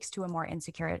speaks to a more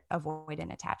insecure,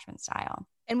 avoidant attachment style.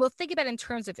 And we'll think about it in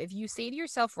terms of, if you say to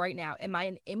yourself right now, am I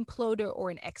an imploder or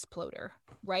an exploder?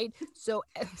 Right? So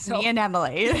me and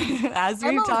Emmalee, as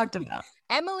we've talked about.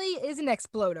 Emmalee is an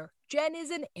exploder. Jen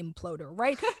is an imploder,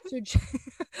 right? So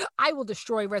I will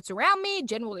destroy what's around me.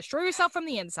 Jen will destroy herself from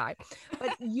the inside.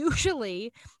 But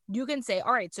usually you can say,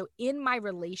 all right, so in my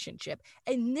relationship,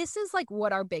 and this is like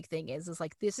what our big thing is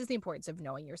like, this is the importance of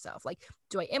knowing yourself. Like,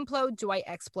 do I implode? Do I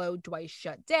explode? Do I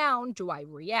shut down? Do I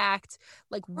react?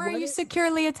 Like, or are you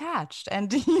securely attached?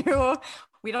 And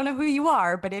we don't know who you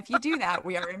are, but if you do that,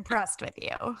 we are impressed with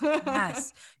you.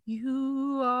 Yes.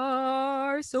 You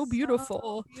are so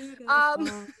beautiful.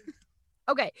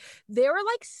 Okay. There are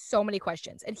like so many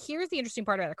questions. And here's the interesting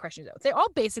part about the questions though. They all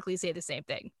basically say the same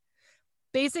thing.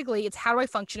 Basically, it's how do I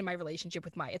function in my relationship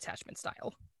with my attachment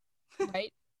style?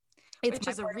 Right? Which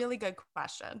is a really good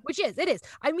question. It is.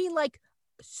 I mean, like,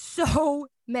 so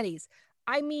many.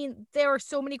 I mean, there are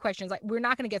so many questions. Like, we're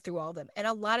not going to get through all of them. And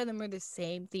a lot of them are the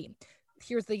same theme.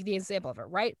 Here's the example of it,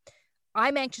 right?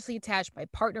 I'm anxiously attached. My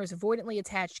partner is avoidantly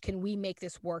attached. Can we make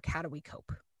this work? How do we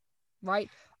cope? Right?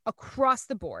 Across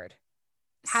the board.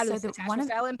 How does attachment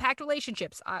style impact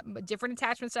relationships? Different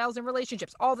attachment styles in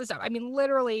relationships, all this stuff. I mean,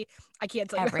 literally, I can't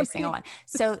tell every single one.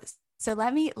 So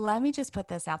let me just put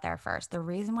this out there first. The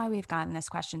reason why we've gotten this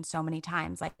question so many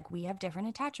times, like, we have different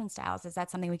attachment styles. Is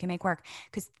that something we can make work?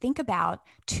 Because think about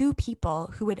two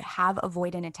people who would have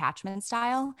avoidant attachment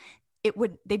style.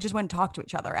 They just wouldn't talk to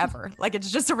each other ever. Like,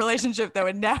 it's just a relationship that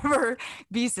would never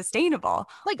be sustainable.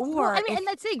 Like, and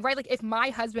that's the thing, right? Like, if my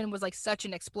husband was like such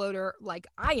an exploder like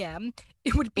I am,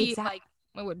 it would be like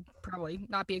it would probably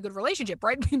not be a good relationship,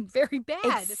 right? Very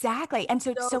bad. Exactly. And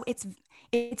so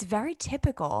it's very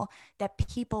typical that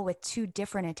people with two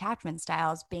different attachment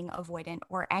styles, being avoidant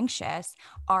or anxious,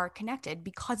 are connected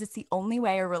because it's the only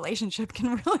way a relationship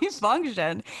can really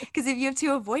function. Because if you have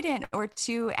two avoidant or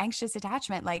two anxious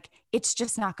attachment, like it's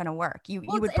just not going to work. You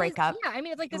would break up. Yeah, I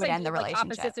mean, it's like it this would idea end the of, like,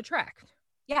 relationship. opposites attract.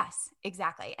 Yes,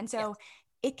 exactly. And so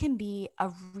it can be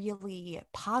a really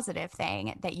positive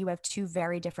thing that you have two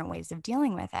very different ways of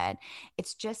dealing with it.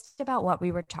 It's just about what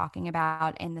we were talking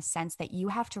about, in the sense that you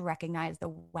have to recognize the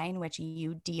way in which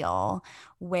you deal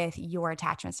with your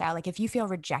attachment style. Like if you feel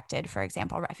rejected, for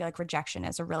example, I feel like rejection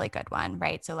is a really good one,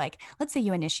 right? So like, let's say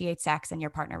you initiate sex and your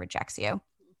partner rejects you.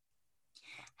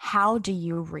 How do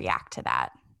you react to that,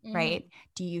 right?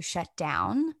 Do you shut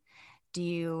down? Do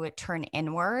you turn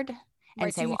inward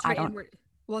and say, well, I don't...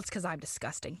 Well, it's because I'm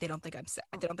disgusting. They don't think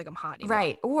I'm hot anymore.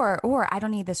 Right. Or I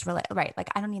don't need this right. Like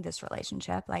I don't need this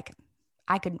relationship. Like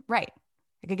I could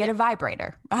get a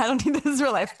vibrator. I don't need this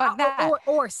relationship. Fuck that.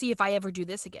 Or see if I ever do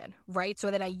this again. Right.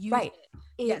 So then I use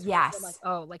it. Yes. I'm like,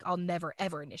 oh, like I'll never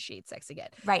ever initiate sex again.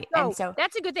 Right. So, and so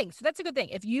that's a good thing.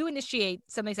 If you initiate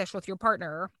something sexual with your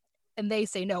partner and they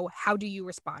say no, how do you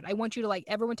respond? I want you to, like,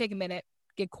 everyone take a minute,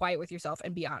 get quiet with yourself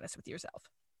and be honest with yourself.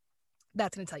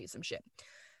 That's going to tell you some shit.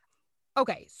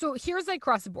 Okay, so here's, like,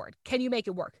 across the board. Can you make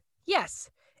it work? Yes.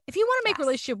 If you want to make a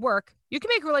relationship work, you can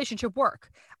make a relationship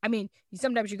work. I mean,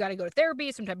 sometimes you got to go to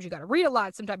therapy. Sometimes you got to read a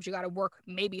lot. Sometimes you got to work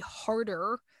maybe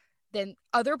harder than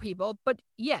other people. But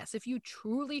yes, if you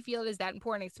truly feel it is that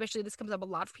important, especially this comes up a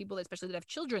lot for people, especially that have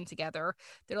children together.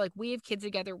 They're like, we have kids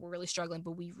together. We're really struggling,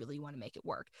 but we really want to make it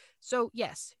work. So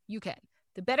yes, you can.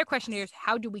 The better question here is,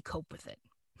 how do we cope with it?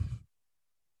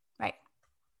 Right.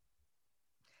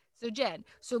 So Jen,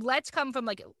 let's come from,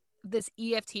 like, this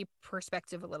EFT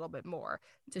perspective a little bit more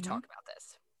to talk about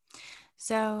this.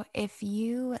 So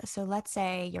let's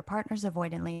say your partner's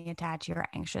avoidantly attached, you're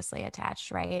anxiously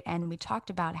attached, right? And we talked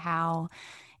about how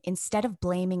instead of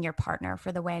blaming your partner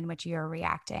for the way in which you're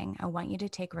reacting, I want you to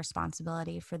take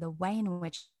responsibility for the way in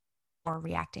which or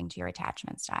reacting to your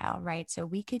attachment style, right? So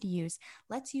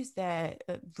let's use the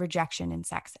rejection in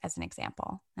sex as an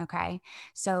example. Okay.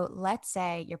 So let's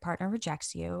say your partner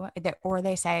rejects you, or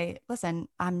they say, listen,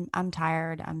 I'm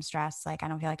tired. I'm stressed. Like, I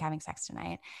don't feel like having sex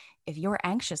tonight. If you're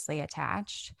anxiously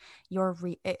attached,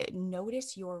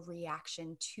 notice your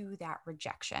reaction to that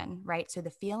rejection, right? So the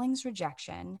feeling's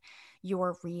rejection,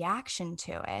 your reaction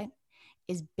to it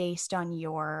is based on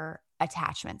your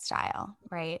attachment style,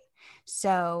 right?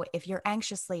 So if you're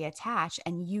anxiously attached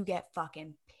and you get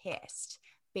fucking pissed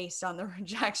based on the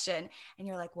rejection and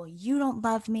you're like, well, you don't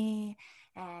love me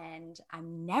and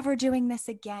I'm never doing this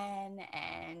again.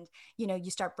 And,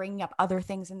 you start bringing up other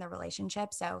things in the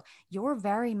relationship. So you're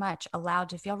very much allowed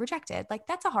to feel rejected. Like,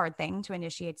 that's a hard thing to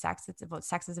initiate sex.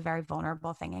 Sex is a very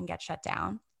vulnerable thing and get shut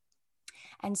down.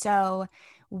 And so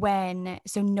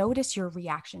notice your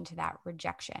reaction to that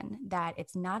rejection, that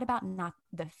it's not about not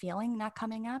the feeling not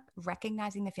coming up,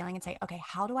 recognizing the feeling and say, okay,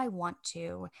 how do I want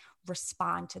to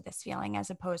respond to this feeling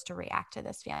as opposed to react to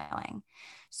this feeling?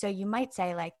 So you might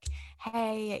say, like,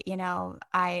 hey,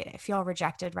 I feel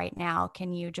rejected right now.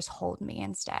 Can you just hold me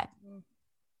instead?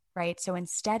 Right. So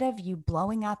instead of you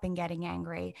blowing up and getting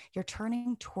angry, you're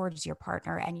turning towards your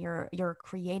partner and you're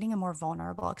creating a more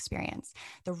vulnerable experience.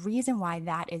 The reason why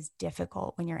that is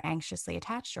difficult when you're anxiously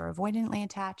attached or avoidantly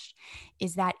attached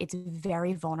is that it's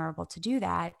very vulnerable to do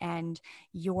that. And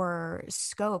your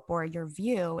scope or your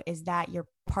view is that your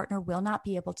partner will not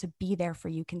be able to be there for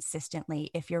you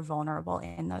consistently if you're vulnerable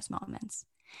in those moments.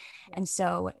 And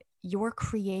so you're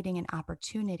creating an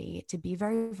opportunity to be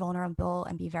very vulnerable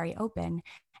and be very open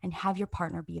and have your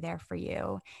partner be there for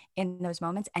you in those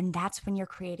moments. And that's when you're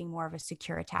creating more of a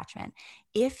secure attachment.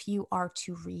 If you are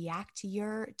to react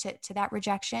to that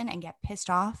rejection and get pissed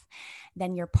off,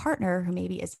 then your partner, who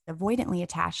maybe is avoidantly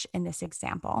attached in this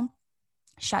example,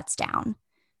 shuts down.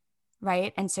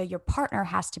 Right. And so your partner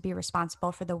has to be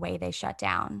responsible for the way they shut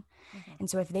down. Mm-hmm. And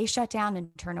so if they shut down and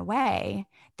turn away,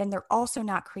 then they're also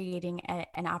not creating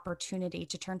an opportunity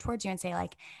to turn towards you and say,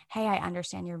 like, hey, I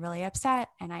understand you're really upset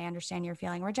and I understand you're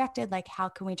feeling rejected. Like, how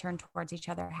can we turn towards each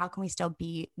other? How can we still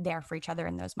be there for each other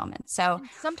in those moments? So and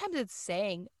sometimes it's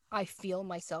saying, I feel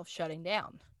myself shutting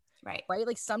down. Right.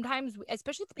 Like, sometimes,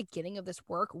 especially at the beginning of this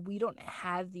work, we don't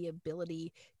have the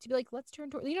ability to be like, let's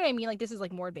turn toward, you know what I mean? Like, this is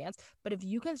like more advanced, but if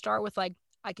you can start with, like,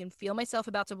 I can feel myself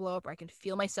about to blow up, or I can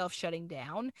feel myself shutting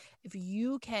down. If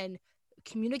you can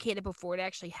communicate it before it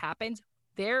actually happens,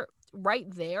 right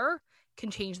there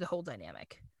can change the whole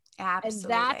dynamic.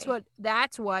 Absolutely. And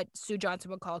that's what Sue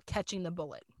Johnson would call catching the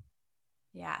bullet.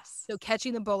 Yes. So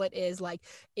catching the bullet is like,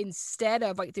 instead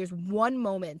of like, there's one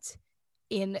moment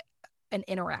in an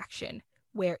interaction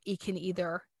where it can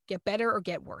either get better or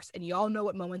get worse. And you all know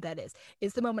what moment that is.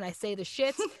 It's the moment I say the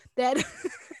shit that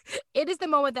it is the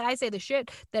moment that I say the shit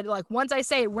that, like, once I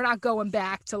say it, we're not going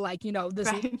back to, like, you know, this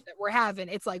Right. that we're having.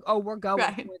 It's like, oh, we're going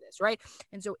Right. for this, right?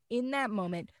 And so in that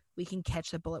moment, we can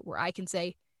catch the bullet where I can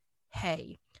say,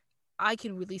 hey, I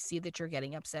can really see that you're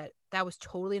getting upset. That was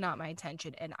totally not my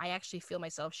intention. And I actually feel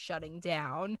myself shutting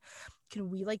down. Can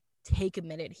we, like, take a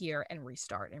minute here and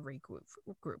restart and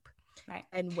regroup? Right.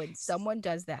 And when someone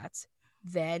does that,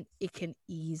 then it can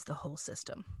ease the whole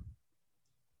system.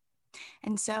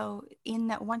 And so in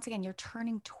that, once again, you're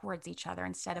turning towards each other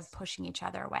instead of pushing each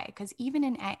other away. Because even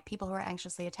in people who are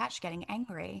anxiously attached getting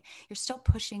angry, you're still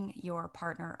pushing your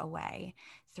partner away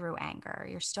through anger.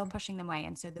 You're still pushing them away.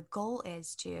 And so the goal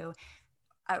is to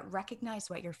recognize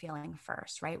what you're feeling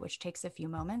first, right? Which takes a few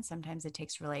moments. Sometimes it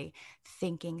takes really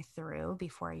thinking through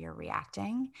before you're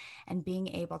reacting, and being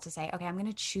able to say, okay, I'm going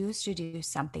to choose to do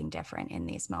something different in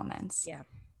these moments. Yeah.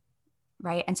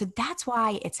 Right. And so that's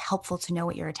why it's helpful to know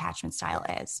what your attachment style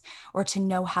is, or to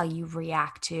know how you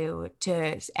react to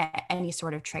any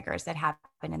sort of triggers that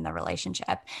happen in the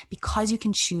relationship, because you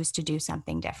can choose to do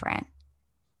something different.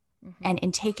 Mm-hmm. And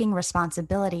in taking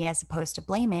responsibility as opposed to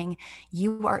blaming,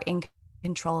 you are in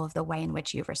control of the way in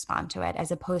which you respond to it, as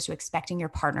opposed to expecting your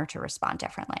partner to respond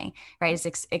differently, right?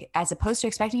 As opposed to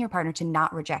expecting your partner to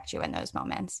not reject you in those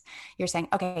moments. You're saying,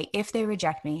 okay, if they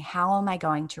reject me, how am I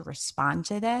going to respond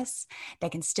to this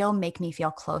that can still make me feel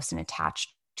close and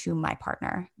attached to my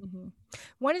partner? Mm-hmm.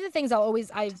 One of the things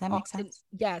Does that make sense?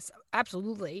 Yes,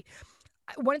 absolutely.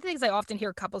 One of the things I often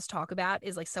hear couples talk about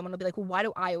is, like, someone will be like, well, why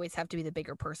do I always have to be the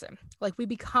bigger person? Like, we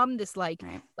become this, like,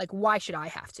 right. like, why should I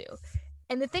have to?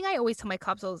 And the thing I always tell my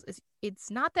couples is,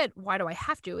 it's not that why do I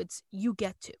have to, it's you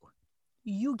get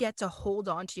to hold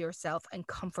on to yourself and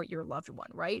comfort your loved one,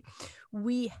 right?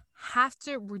 We have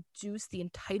to reduce the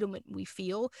entitlement we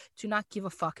feel to not give a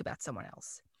fuck about someone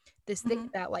else. This thing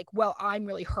that, like, well, I'm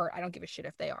really hurt, I don't give a shit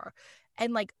if they are.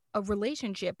 And, like, a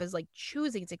relationship is like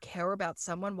choosing to care about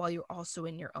someone while you're also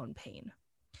in your own pain.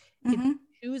 It's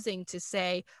choosing to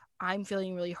say, I'm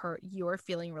feeling really hurt, you're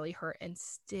feeling really hurt, and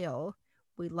still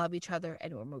we love each other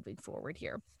and we're moving forward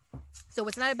here. So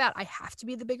it's not about I have to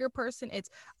be the bigger person. It's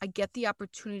I get the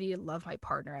opportunity to love my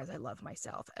partner as I love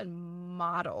myself, and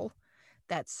model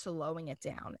that slowing it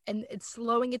down. And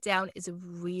slowing it down is a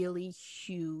really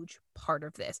huge part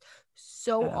of this.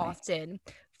 So often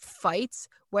fights,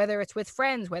 whether it's with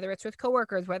friends, whether it's with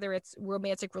coworkers, whether it's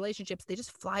romantic relationships, they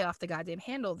just fly off the goddamn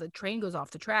handle. The train goes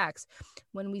off the tracks.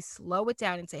 When we slow it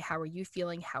down and say, how are you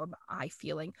feeling? How am I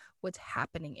feeling? What's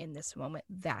happening in this moment?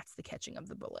 That's the catching of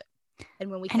the bullet.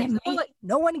 And when we catch the bullet,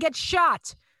 no one gets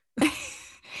shot.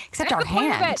 Except our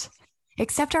hand.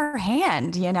 Except our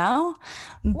hand, you know?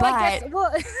 But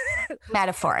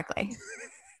metaphorically.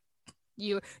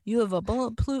 You have a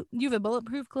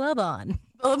bulletproof glove on.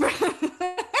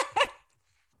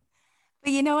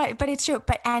 But you know what? But it's true.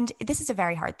 And this is a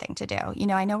very hard thing to do. You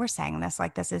know, I know we're saying this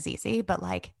like this is easy, but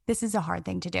like this is a hard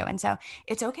thing to do. And so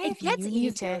it's okay if you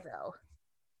need to, though.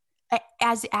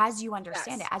 As you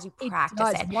understand it, as you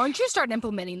practice it. Once you start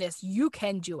implementing this, you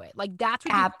can do it. Like, that's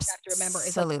what you have to remember.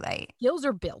 Is like, skills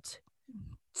are built.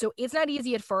 So it's not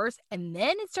easy at first. And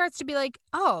then it starts to be like,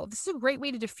 oh, this is a great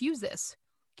way to diffuse this.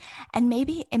 And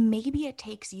maybe it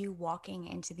takes you walking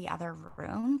into the other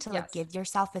room to like give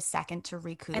yourself a second to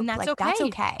recoup. And that's like, okay. That's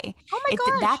okay. Oh my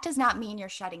gosh. That does not mean you're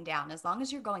shutting down. As long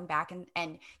as you're going back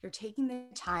and you're taking the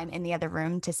time in the other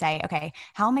room to say, okay,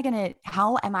 how am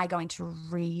I going to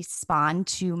respond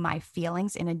to my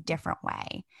feelings in a different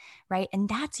way? Right. And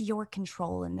that's your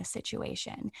control in this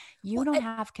situation. You don't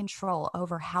have control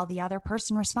over how the other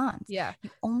person responds. Yeah. You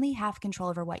only have control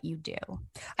over what you do.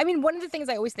 I mean, one of the things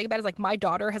I always think about is like my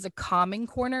daughter has a calming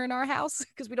corner in our house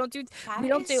because we don't do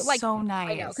so nice.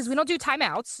 I know, because we don't do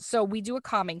timeouts. So we do a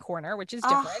calming corner, which is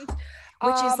different.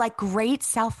 Which is like great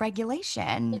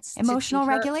self-regulation, emotional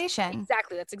regulation.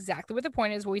 Exactly. That's exactly what the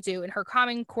point is. What we do in her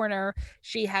calming corner,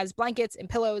 she has blankets and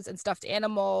pillows and stuffed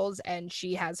animals, and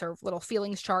she has her little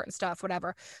feelings chart and stuff,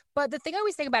 whatever. But the thing I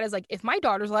always think about is like, if my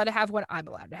daughter's allowed to have one, I'm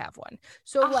allowed to have one.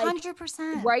 So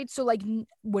 100%. Right. So like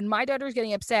when my daughter's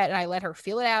getting upset and I let her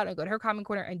feel it out and go to her calming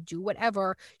corner and do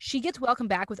whatever, she gets welcomed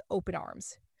back with open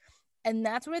arms. And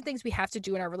that's one of the things we have to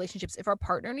do in our relationships. If our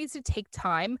partner needs to take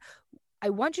time, I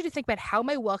want you to think about, how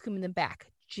am I welcoming them back?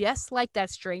 Just like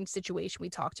that strange situation we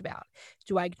talked about.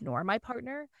 Do I ignore my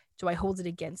partner? Do I hold it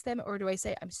against them? Or do I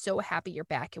say, I'm so happy you're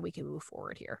back and we can move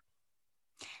forward here?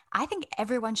 I think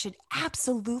everyone should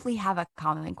absolutely have a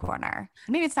calming corner.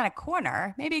 Maybe it's not a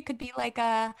corner. Maybe it could be like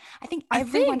I think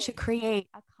everyone should create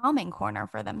a calming corner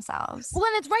for themselves. Well,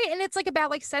 and it's right. And it's like about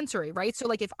like sensory, right? So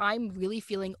like if I'm really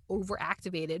feeling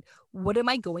overactivated, what am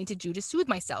I going to do to soothe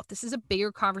myself? This is a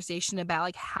bigger conversation about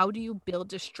like, how do you build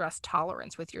distress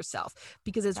tolerance with yourself?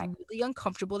 Because it's really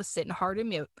uncomfortable to sit in hard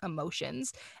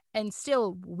emotions, and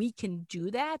still we can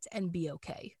do that and be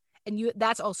okay. And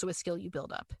that's also a skill you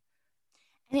build up.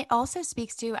 And it also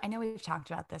speaks to, I know we've talked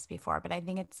about this before, but I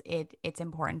think it's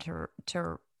important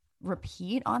to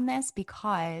repeat on this,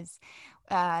 because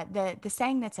the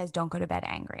saying that says don't go to bed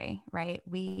angry, right?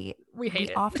 We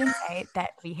often say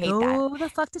that we hate that. Go the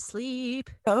fuck to sleep.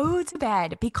 Go to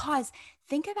bed, because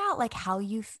think about like how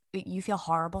you feel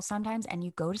horrible sometimes, and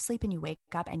you go to sleep and you wake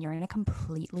up and you're in a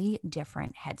completely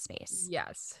different headspace.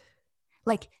 Yes.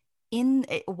 Like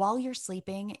while you're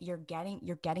sleeping, you're getting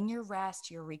your rest,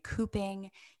 you're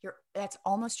recouping, that's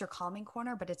almost your calming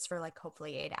corner, but it's for like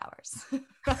hopefully 8 hours.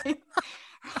 Right?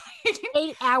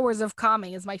 8 hours of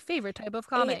calming is my favorite type of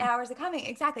calming. 8 hours of calming,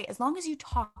 exactly. As long as you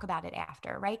talk about it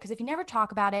after, right? Because if you never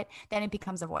talk about it, then it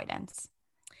becomes avoidance.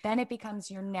 Then it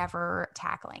becomes you're never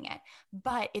tackling it.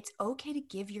 But it's okay to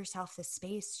give yourself the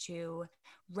space to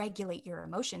regulate your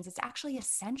emotions. It's actually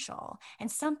essential.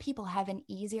 And some people have an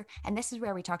easier, and this is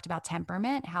where we talked about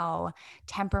temperament, how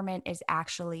temperament is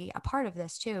actually a part of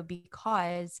this too,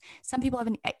 because some people have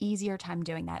an easier time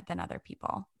doing that than other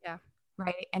people. Yeah.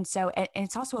 Right. And so, and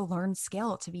it's also a learned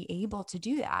skill to be able to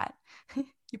do that.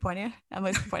 You pointing?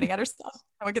 Emilee's pointing at herself.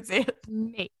 No one can see it.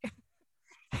 Me.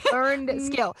 Learned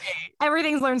skill.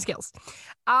 Everything's learned skills.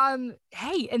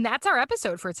 Hey, and that's our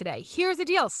episode for today. Here's the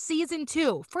deal. Season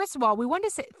 2. First of all, we want to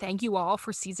say thank you all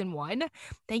for season 1.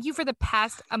 Thank you for the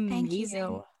past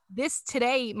amazing. This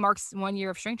today marks 1 year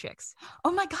of ShrinkChicks.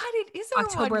 Oh my God, it is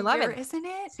October 11th, isn't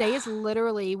it? Today is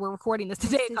literally, we're recording this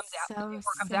today. It comes out. So it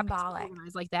comes symbolic.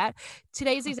 Out like that.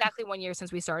 Today is exactly 1 year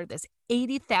since we started this.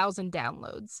 80,000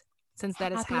 downloads since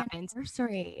that has happened.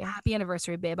 Happy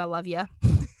anniversary, babe. I love you.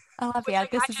 I love you.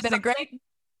 This has been a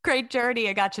great journey.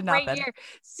 I got you nothing. Right here.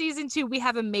 Season 2, we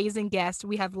have amazing guests.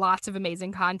 We have lots of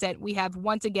amazing content. We have,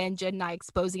 once again, Jen and I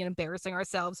exposing and embarrassing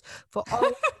ourselves for all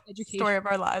the education. Story of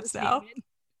our lives now.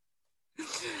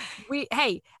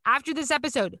 Hey, after this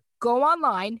episode, go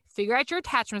online, figure out your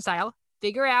attachment style,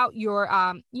 figure out your,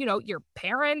 your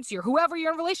parents, your whoever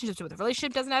you're in relationships with. A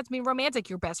relationship doesn't have to be romantic.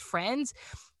 Your best friends.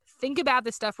 Think about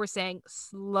the stuff we're saying.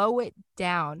 Slow it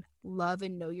down. Love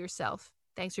and know yourself.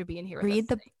 Thanks for being here. Read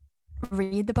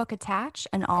the book Attach,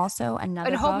 and also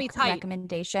another book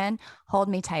recommendation, Hold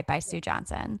Me Tight by Sue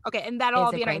Johnson. Okay, and that'll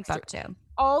all be a great book too.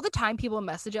 All the time people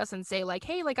message us and say like,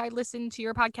 hey, like I listened to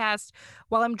your podcast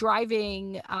while I'm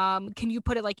driving. Can you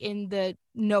put it like in the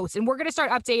notes? And we're going to start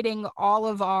updating all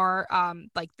of our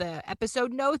like the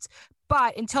episode notes.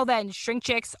 But until then,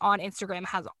 ShrinkChicks on Instagram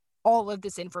has all of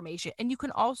this information. And you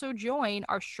can also join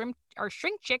our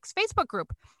ShrinkChicks Facebook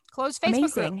group. Closed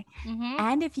Facebook group. Mm-hmm.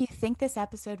 And if you think this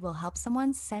episode will help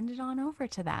someone, send it on over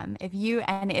to them. If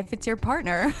it's your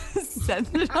partner, send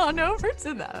it on over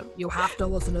to them. You have to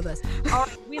listen to this. All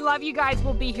right, we love you guys.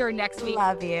 We'll be here next week.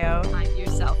 Love you. Mind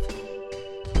yourself.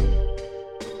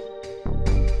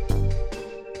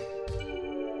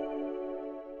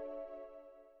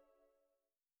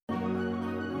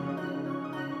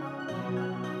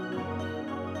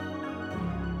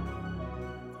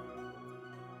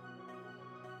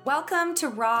 Welcome to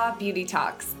Raw Beauty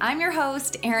Talks. I'm your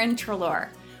host, Erin Treloar.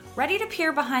 Ready to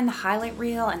peer behind the highlight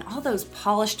reel and all those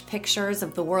polished pictures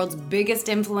of the world's biggest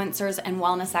influencers and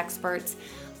wellness experts?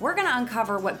 We're going to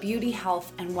uncover what beauty,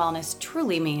 health, and wellness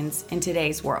truly means in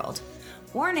today's world.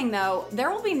 Warning though,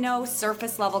 there will be no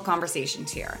surface level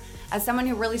conversations here. As someone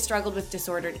who really struggled with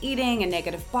disordered eating and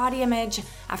negative body image,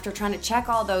 after trying to check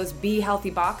all those be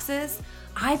healthy boxes,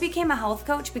 I became a health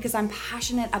coach because I'm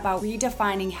passionate about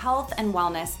redefining health and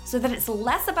wellness so that it's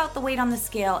less about the weight on the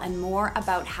scale and more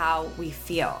about how we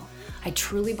feel. I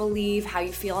truly believe how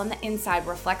you feel on the inside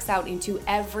reflects out into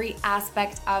every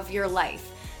aspect of your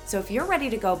life. So if you're ready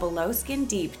to go below skin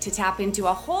deep to tap into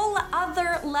a whole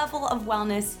other level of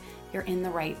wellness, you're in the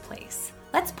right place.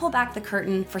 Let's pull back the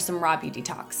curtain for some Raw Beauty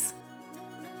Talks.